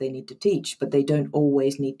courses that they need to teach, but they don't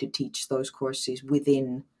always need to teach those courses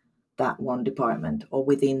within that one department or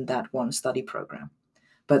within that one study program.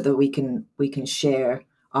 But that we can share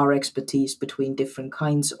our expertise between different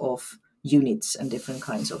kinds of units and different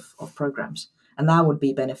kinds of programs. And that would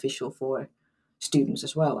be beneficial for students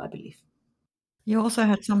as well, I believe. You also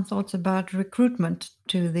had some thoughts about recruitment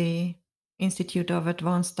to the Institute of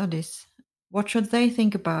Advanced Studies. What should they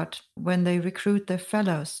think about when they recruit their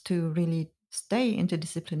fellows to really stay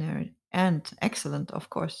interdisciplinary and excellent, of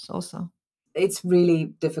course, also? It's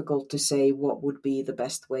really difficult to say what would be the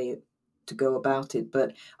best way to go about it,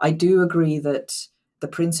 but I do agree that the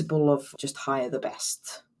principle of just hire the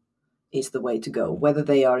best is the way to go, whether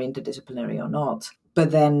they are interdisciplinary or not.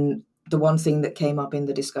 But then the one thing that came up in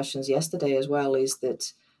the discussions yesterday as well is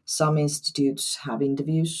that some institutes have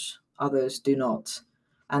interviews, others do not.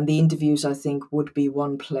 And the interviews, I think, would be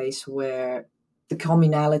one place where the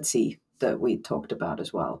communality that we talked about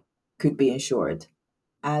as well could be ensured.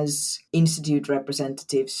 As institute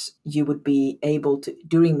representatives, you would be able to,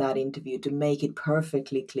 during that interview, to make it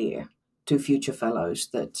perfectly clear to future fellows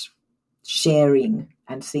that sharing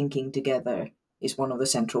and thinking together is one of the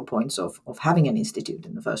central points of having an institute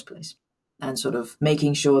in the first place. And sort of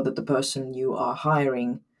making sure that the person you are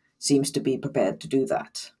hiring seems to be prepared to do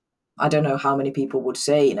that. I don't know how many people would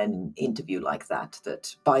say in an interview like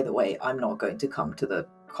that, by the way, I'm not going to come to the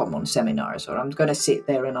common seminars, or I'm going to sit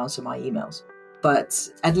there and answer my emails. But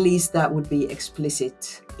at least that would be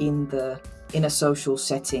explicit in a social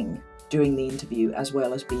setting during the interview, as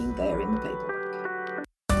well as being there in the paperwork.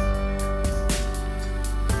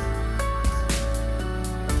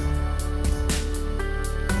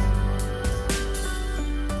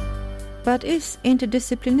 But is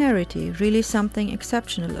interdisciplinarity really something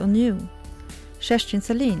exceptional or new? Kerstin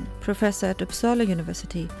Salin, professor at Uppsala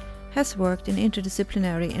University, has worked in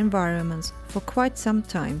interdisciplinary environments for quite some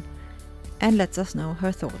time and lets us know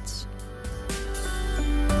her thoughts.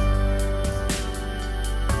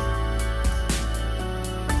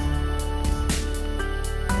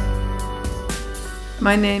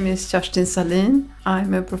 My name is Kerstin Salin.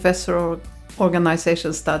 I'm a professor of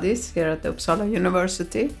organizational studies here at Uppsala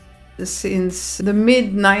University. Since the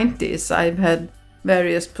mid-90s, I've had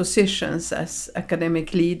various positions as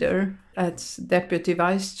academic leader, as Deputy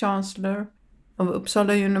Vice Chancellor of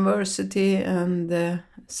Uppsala University and the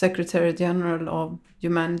Secretary General of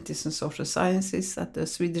Humanities and Social Sciences at the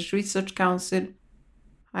Swedish Research Council.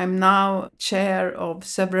 I'm now chair of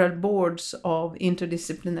several boards of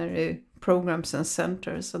interdisciplinary programs and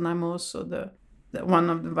centers, and I'm also the one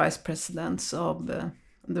of the vice presidents of the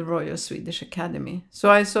Royal Swedish Academy. So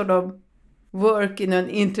I sort of work in an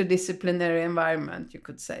interdisciplinary environment, you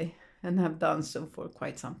could say, and have done so for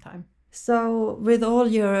quite some time. So with all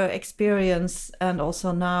your experience and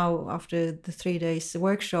also now after the 3 days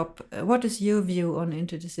workshop, what is your view on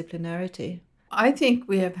interdisciplinarity? I think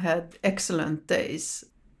we have had excellent days.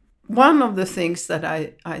 One of the things that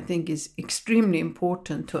I think is extremely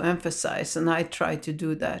important to emphasize, and I try to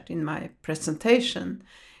do that in my presentation,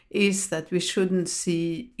 is that we shouldn't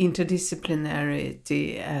see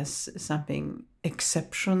interdisciplinarity as something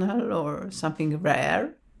exceptional or something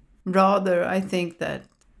rare. Rather, I think that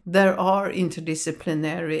there are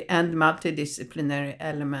interdisciplinary and multidisciplinary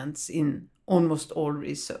elements in almost all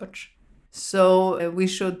research. So we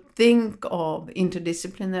should think of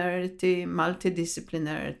interdisciplinarity,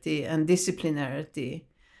 multidisciplinarity, and disciplinarity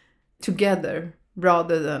together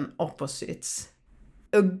rather than opposites.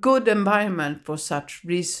 A good environment for such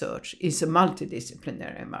research is a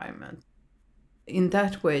multidisciplinary environment. In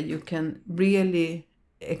that way, you can really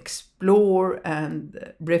explore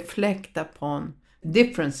and reflect upon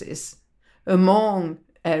differences among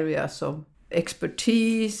areas of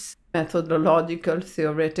expertise, methodological,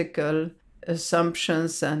 theoretical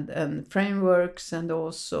assumptions and frameworks, and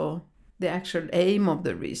also the actual aim of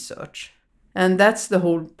the research. And that's the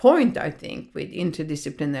whole point, I think, with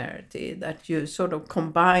interdisciplinarity, that you sort of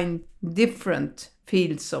combine different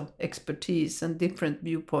fields of expertise and different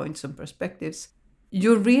viewpoints and perspectives.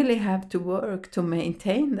 You really have to work to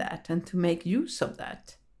maintain that and to make use of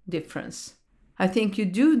that difference. I think you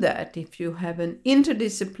do that if you have an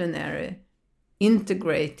interdisciplinary,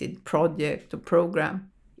 integrated project or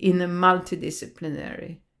program in a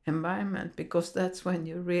multidisciplinary environment, because that's when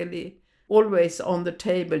you really always on the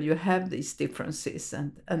table you have these differences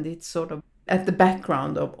and it's sort of at the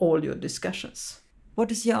background of all your discussions.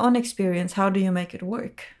 What is your own experience? How do you make it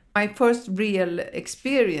work? My first real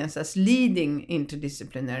experience as leading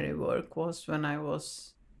interdisciplinary work was when I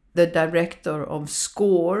was the director of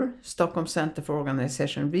SCORE, Stockholm Center for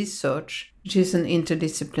Organization Research, which is an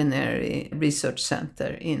interdisciplinary research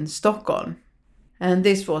center in Stockholm. And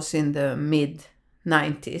this was in the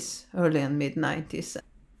mid-90s, early and mid-90s.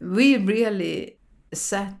 We really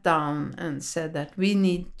sat down and said that we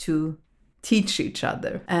need to teach each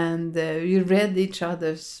other. And we read each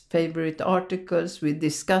other's favorite articles, we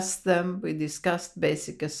discussed them, we discussed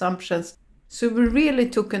basic assumptions. So we really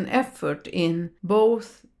took an effort in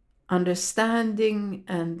both understanding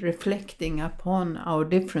and reflecting upon our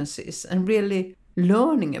differences and really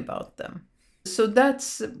learning about them. So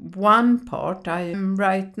that's one part. I am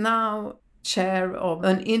right now chair of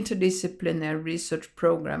an interdisciplinary research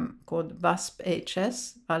program called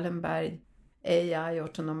WASP-HS, Wallenberg AI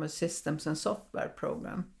Autonomous Systems and Software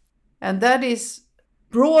Program. And that is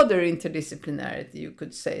broader interdisciplinarity, you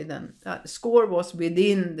could say, than SCORE was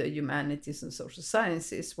within the humanities and social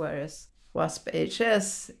sciences, whereas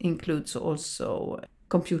WASP-HS includes also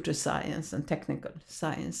computer science and technical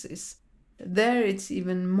sciences. There it's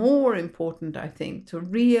even more important, I think, to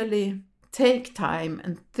really take time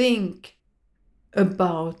and think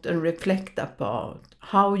about and reflect about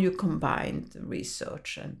how you combine the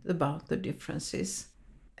research and about the differences.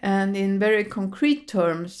 And in very concrete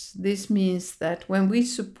terms, this means that when we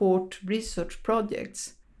support research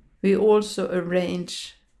projects, we also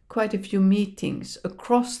arrange quite a few meetings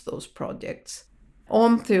across those projects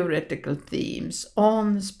on theoretical themes,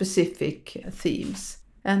 on specific themes.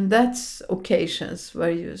 And that's occasions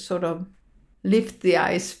where you sort of lift the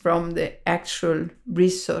eyes from the actual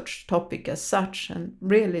research topic as such and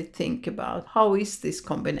really think about how is this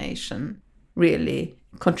combination really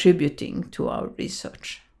contributing to our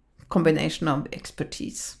research, combination of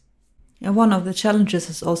expertise. And one of the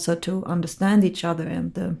challenges is also to understand each other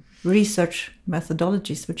and the research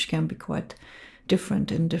methodologies, which can be quite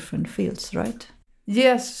different in different fields, right?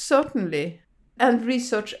 Yes, certainly. And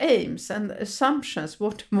research aims and assumptions.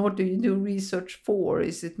 What more do you do research for?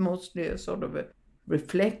 Is it mostly a sort of a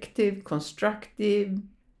reflective, constructive,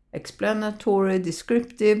 explanatory,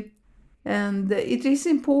 descriptive? And it is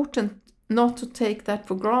important not to take that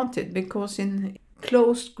for granted, because in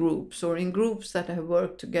closed groups or in groups that have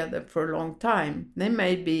worked together for a long time, they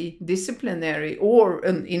may be disciplinary or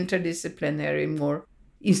an interdisciplinary, more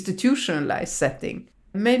institutionalized setting.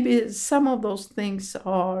 Maybe some of those things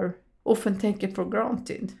are often taken for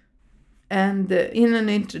granted. And in an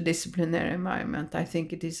interdisciplinary environment, I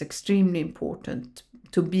think it is extremely important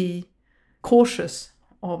to be cautious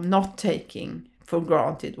of not taking for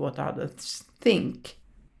granted what others think.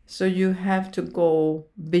 So you have to go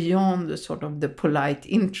beyond the sort of the polite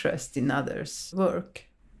interest in others' work.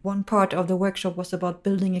 One part of the workshop was about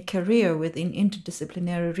building a career within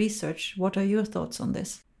interdisciplinary research. What are your thoughts on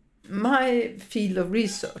this? My field of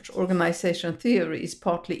research, organization theory, is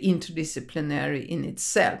partly interdisciplinary in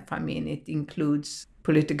itself. I mean, it includes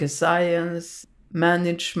political science,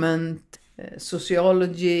 management,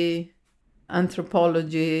 sociology,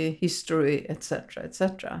 anthropology, history, etc.,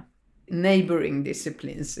 etc. Neighboring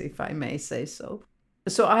disciplines, if I may say so.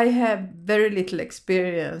 So I have very little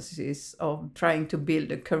experiences of trying to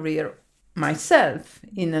build a career myself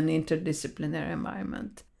in an interdisciplinary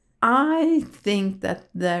environment. I think that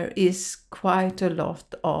there is quite a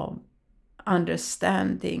lot of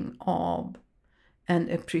understanding of and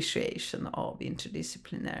appreciation of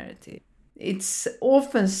interdisciplinarity. It's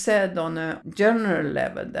often said on a general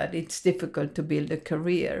level that it's difficult to build a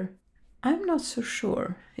career. I'm not so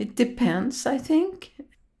sure. It depends, I think.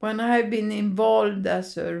 When I've been involved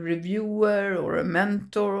as a reviewer or a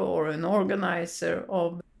mentor or an organizer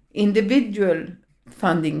of individual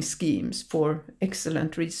funding schemes for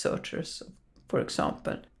excellent researchers, for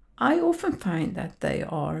example, I often find that they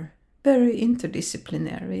are very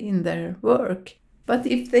interdisciplinary in their work. But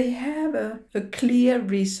if they have a clear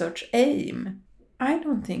research aim, I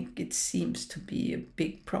don't think it seems to be a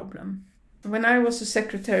big problem. When I was a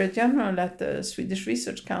Secretary General at the Swedish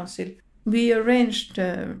Research Council, we arranged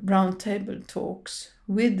roundtable talks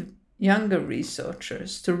with younger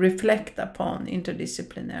researchers to reflect upon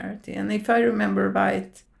interdisciplinarity. And if I remember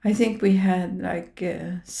right, I think we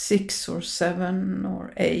had 6 or 7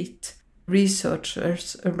 or 8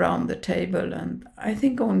 researchers around the table, and I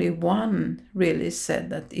think only one really said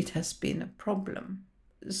that it has been a problem.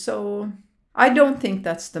 So I don't think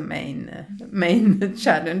that's the main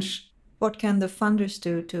challenge. What can the funders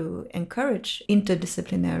do to encourage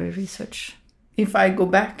interdisciplinary research? If I go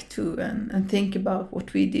back to and think about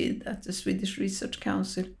what we did at the Swedish Research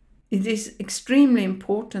Council, it is extremely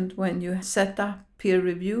important when you set up peer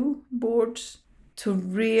review boards to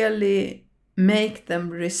really make them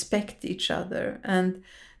respect each other and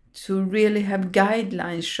to really have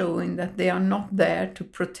guidelines showing that they are not there to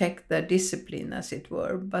protect their discipline, as it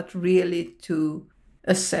were, but really to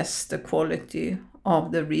assess the quality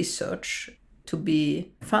of the research to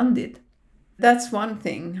be funded. That's one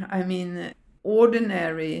thing. I mean,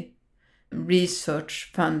 ordinary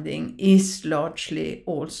research funding is largely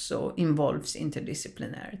also involves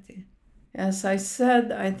interdisciplinarity. As I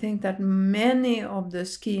said, I think that many of the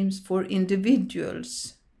schemes for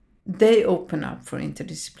individuals, they open up for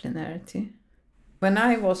interdisciplinarity. When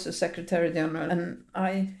I was a Secretary General, and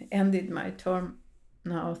I ended my term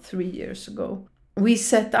now 3 years ago, we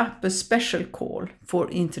set up a special call for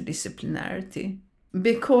interdisciplinarity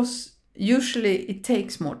because usually it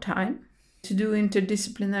takes more time to do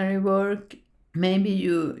interdisciplinary work. Maybe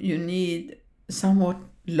you need somewhat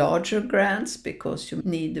larger grants because you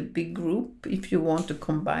need a big group if you want to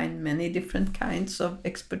combine many different kinds of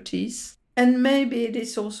expertise. And maybe it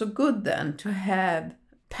is also good then to have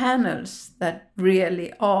panels that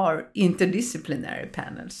really are interdisciplinary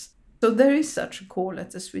panels. So there is such a call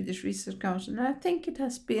at the Swedish Research Council, and I think it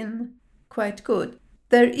has been quite good.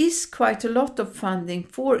 There is quite a lot of funding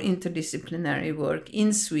for interdisciplinary work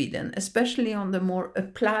in Sweden, especially on the more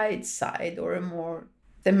applied side or a more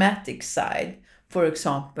thematic side, for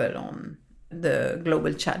example, on the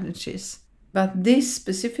global challenges. But this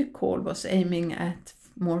specific call was aiming at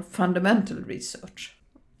more fundamental research.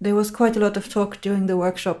 There was quite a lot of talk during the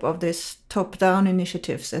workshop of these top-down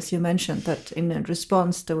initiatives, as you mentioned, that in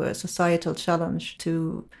response to a societal challenge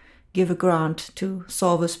to give a grant to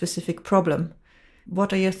solve a specific problem.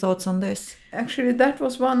 What are your thoughts on this? Actually, that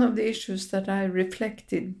was one of the issues that I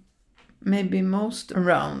reflected maybe most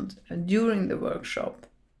around during the workshop,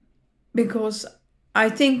 because I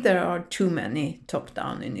think there are too many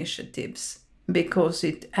top-down initiatives because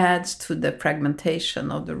it adds to the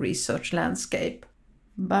fragmentation of the research landscape.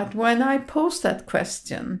 But when I posed that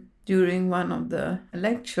question during one of the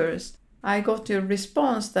lectures, I got a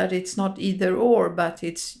response that it's not either or, but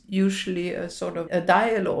it's usually a sort of a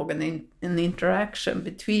dialogue and an interaction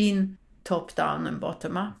between top-down and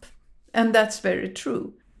bottom-up. And that's very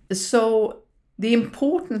true. So the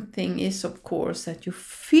important thing is, of course, that you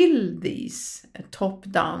fill these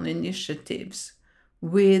top-down initiatives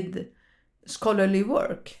with scholarly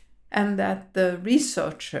work and that the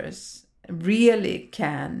researchers really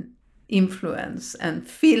can influence and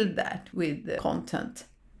fill that with content.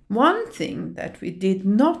 One thing that we did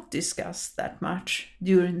not discuss that much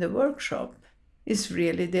during the workshop is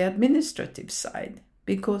really the administrative side,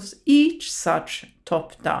 because each such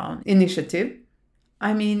top-down initiative,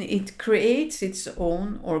 I mean, it creates its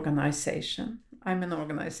own organization. I'm an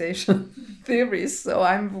organization theorist, so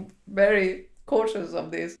I'm very cautious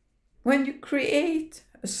of this. When you create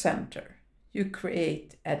a center, you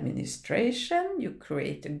create administration, you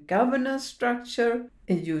create a governance structure,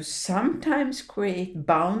 and you sometimes create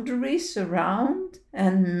boundaries around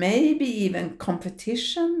and maybe even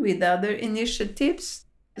competition with other initiatives.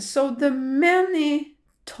 So the many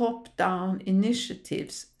top-down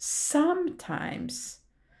initiatives, sometimes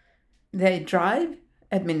they drive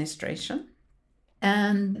administration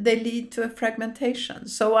and they lead to a fragmentation.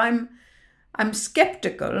 So I'm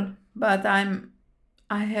skeptical, but I'm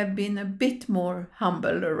I have been a bit more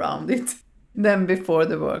humble around it than before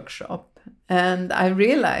the workshop. And I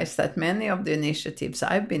realized that many of the initiatives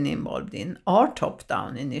I've been involved in are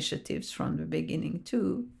top-down initiatives from the beginning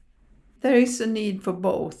too. There is a need for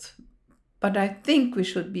both, but I think we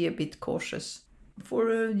should be a bit cautious. For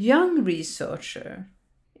a young researcher,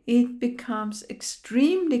 it becomes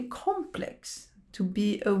extremely complex to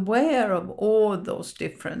be aware of all those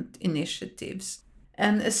different initiatives.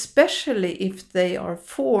 And especially if they are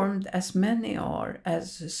formed, as many are,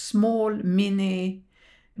 as small mini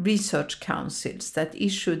research councils that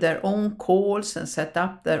issue their own calls and set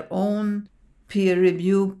up their own peer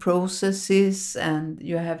review processes, and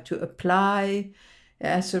you have to apply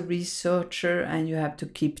as a researcher and you have to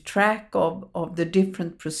keep track of the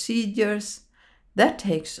different procedures. That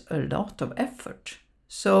takes a lot of effort.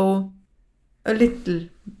 So a little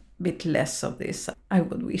bit less of this, I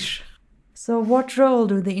would wish. So what role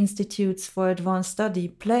do the Institutes for Advanced Study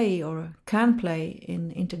play or can play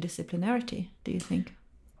in interdisciplinarity, do you think?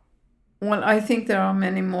 Well, I think there are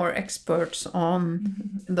many more experts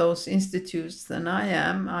on those institutes than I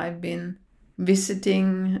am. I've been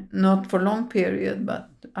visiting, not for a long period, but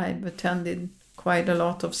I've attended quite a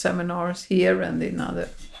lot of seminars here and in other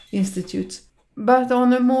institutes. But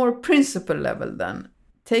on a more principal level then,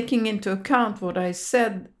 taking into account what I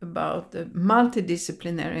said about the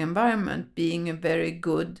multidisciplinary environment being a very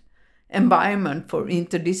good environment for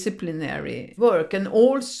interdisciplinary work, and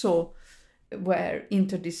also where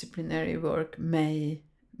interdisciplinary work may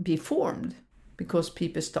be formed because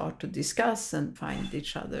people start to discuss and find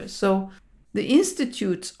each other. So the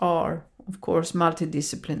institutes are, of course,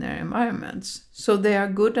 multidisciplinary environments. So they are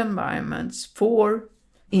good environments for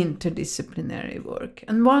interdisciplinary work.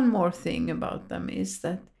 And one more thing about them is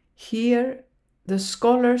that here the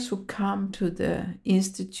scholars who come to the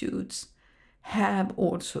institutes have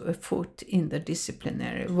also a foot in the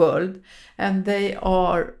disciplinary world, and they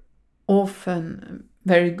are often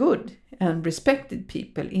very good and respected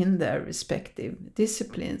people in their respective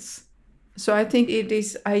disciplines. So I think it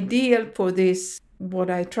is ideal for this, what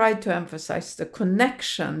I try to emphasize, the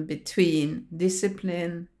connection between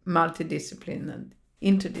discipline, multidiscipline and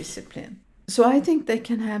interdiscipline. So I think they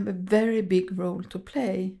can have a very big role to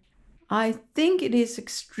play. I think it is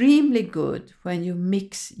extremely good when you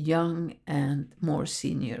mix young and more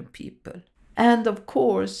senior people. And of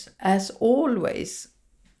course, as always,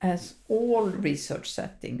 as all research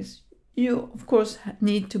settings, you of course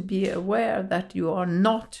need to be aware that you are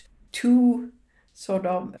not too sort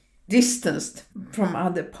of distanced from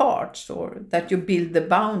other parts, or that you build the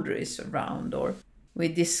boundaries around, or we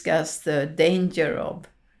discussed the danger of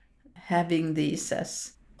having these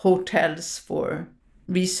as hotels for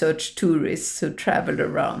research tourists who travel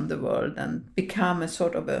around the world and become a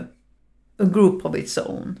sort of a group of its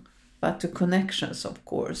own. But the connections, of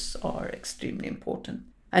course, are extremely important.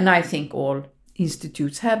 And I think all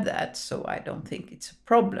institutes have that, so I don't think it's a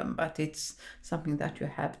problem, but it's something that you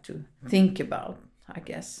have to think about, I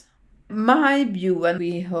guess. My view, and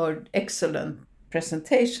we heard excellent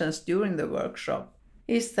presentations during the workshop,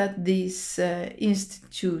 is that these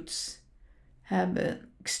institutes have an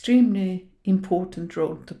extremely important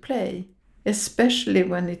role to play, especially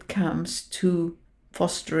when it comes to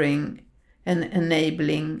fostering and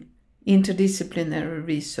enabling interdisciplinary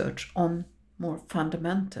research on more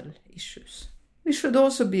fundamental issues. We should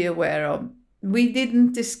also be aware of, we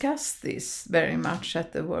didn't discuss this very much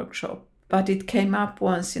at the workshop, but it came up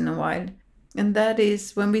once in a while. And that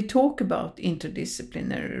is, when we talk about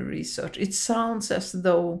interdisciplinary research, it sounds as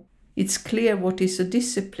though it's clear what is a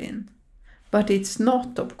discipline. But it's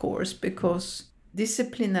not, of course, because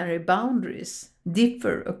disciplinary boundaries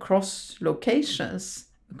differ across locations,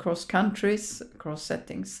 across countries, across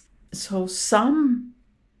settings. So some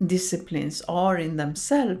disciplines are in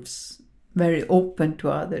themselves very open to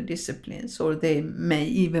other disciplines, or they may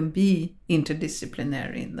even be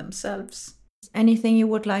interdisciplinary in themselves. Anything you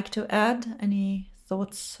would like to add? Any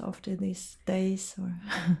thoughts after these days? Or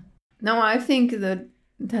No, I think that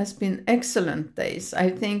it has been excellent days.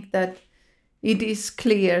 I think that it is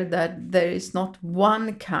clear that there is not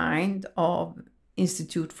one kind of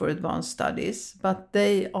Institute for Advanced Studies, but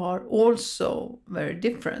they are also very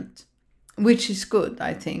different, which is good,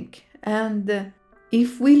 I think. And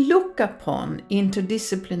if we look upon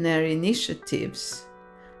interdisciplinary initiatives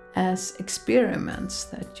as experiments,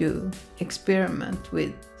 that you experiment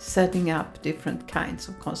with setting up different kinds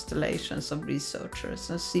of constellations of researchers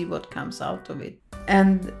and see what comes out of it,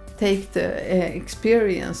 and take the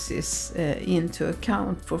experiences into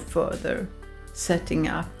account for further setting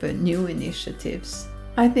up new initiatives,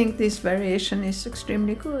 I think this variation is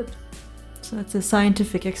extremely good. So it's a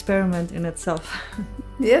scientific experiment in itself.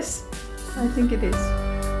 Yes, I think it is.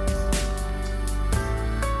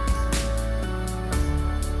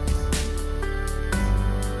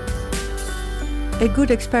 A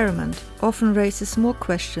good experiment often raises more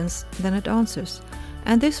questions than it answers,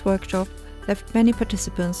 and this workshop left many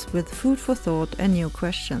participants with food for thought and new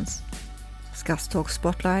questions. SCAS Talk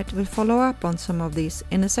Spotlight will follow up on some of these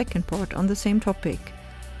in a second part on the same topic,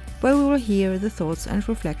 where we will hear the thoughts and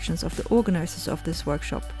reflections of the organizers of this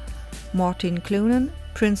workshop: Martin Klonen,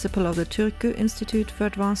 Principal of the Turku Institute for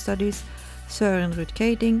Advanced Studies, Søren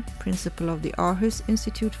Rudkading, Principal of the Aarhus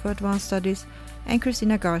Institute for Advanced Studies, and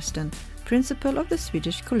Christina Garsten, Principal of the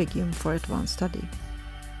Swedish Collegium for Advanced Study.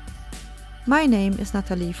 My name is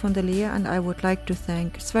Nathalie von der Leer, and I would like to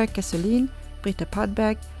thank Sverker Sölin, Britta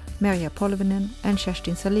Padberg, Merja Polvinen and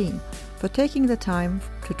Kerstin Salin for taking the time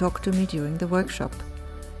to talk to me during the workshop.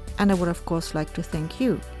 And I would of course like to thank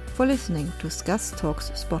you for listening to SCAS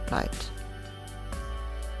Talks Spotlight.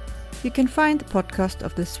 You can find the podcast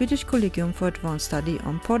of the Swedish Collegium for Advanced Study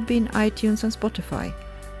on Podbean, iTunes and Spotify.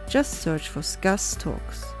 Just search for SCAS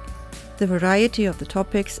Talks. The variety of the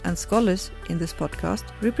topics and scholars in this podcast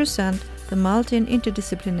represent the multi- and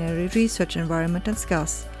interdisciplinary research environment at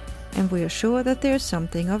SCAS, and we are sure that there is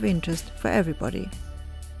something of interest for everybody.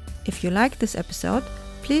 If you like this episode,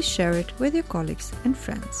 please share it with your colleagues and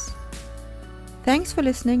friends. Thanks for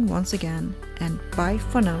listening once again, and bye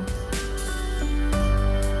for now.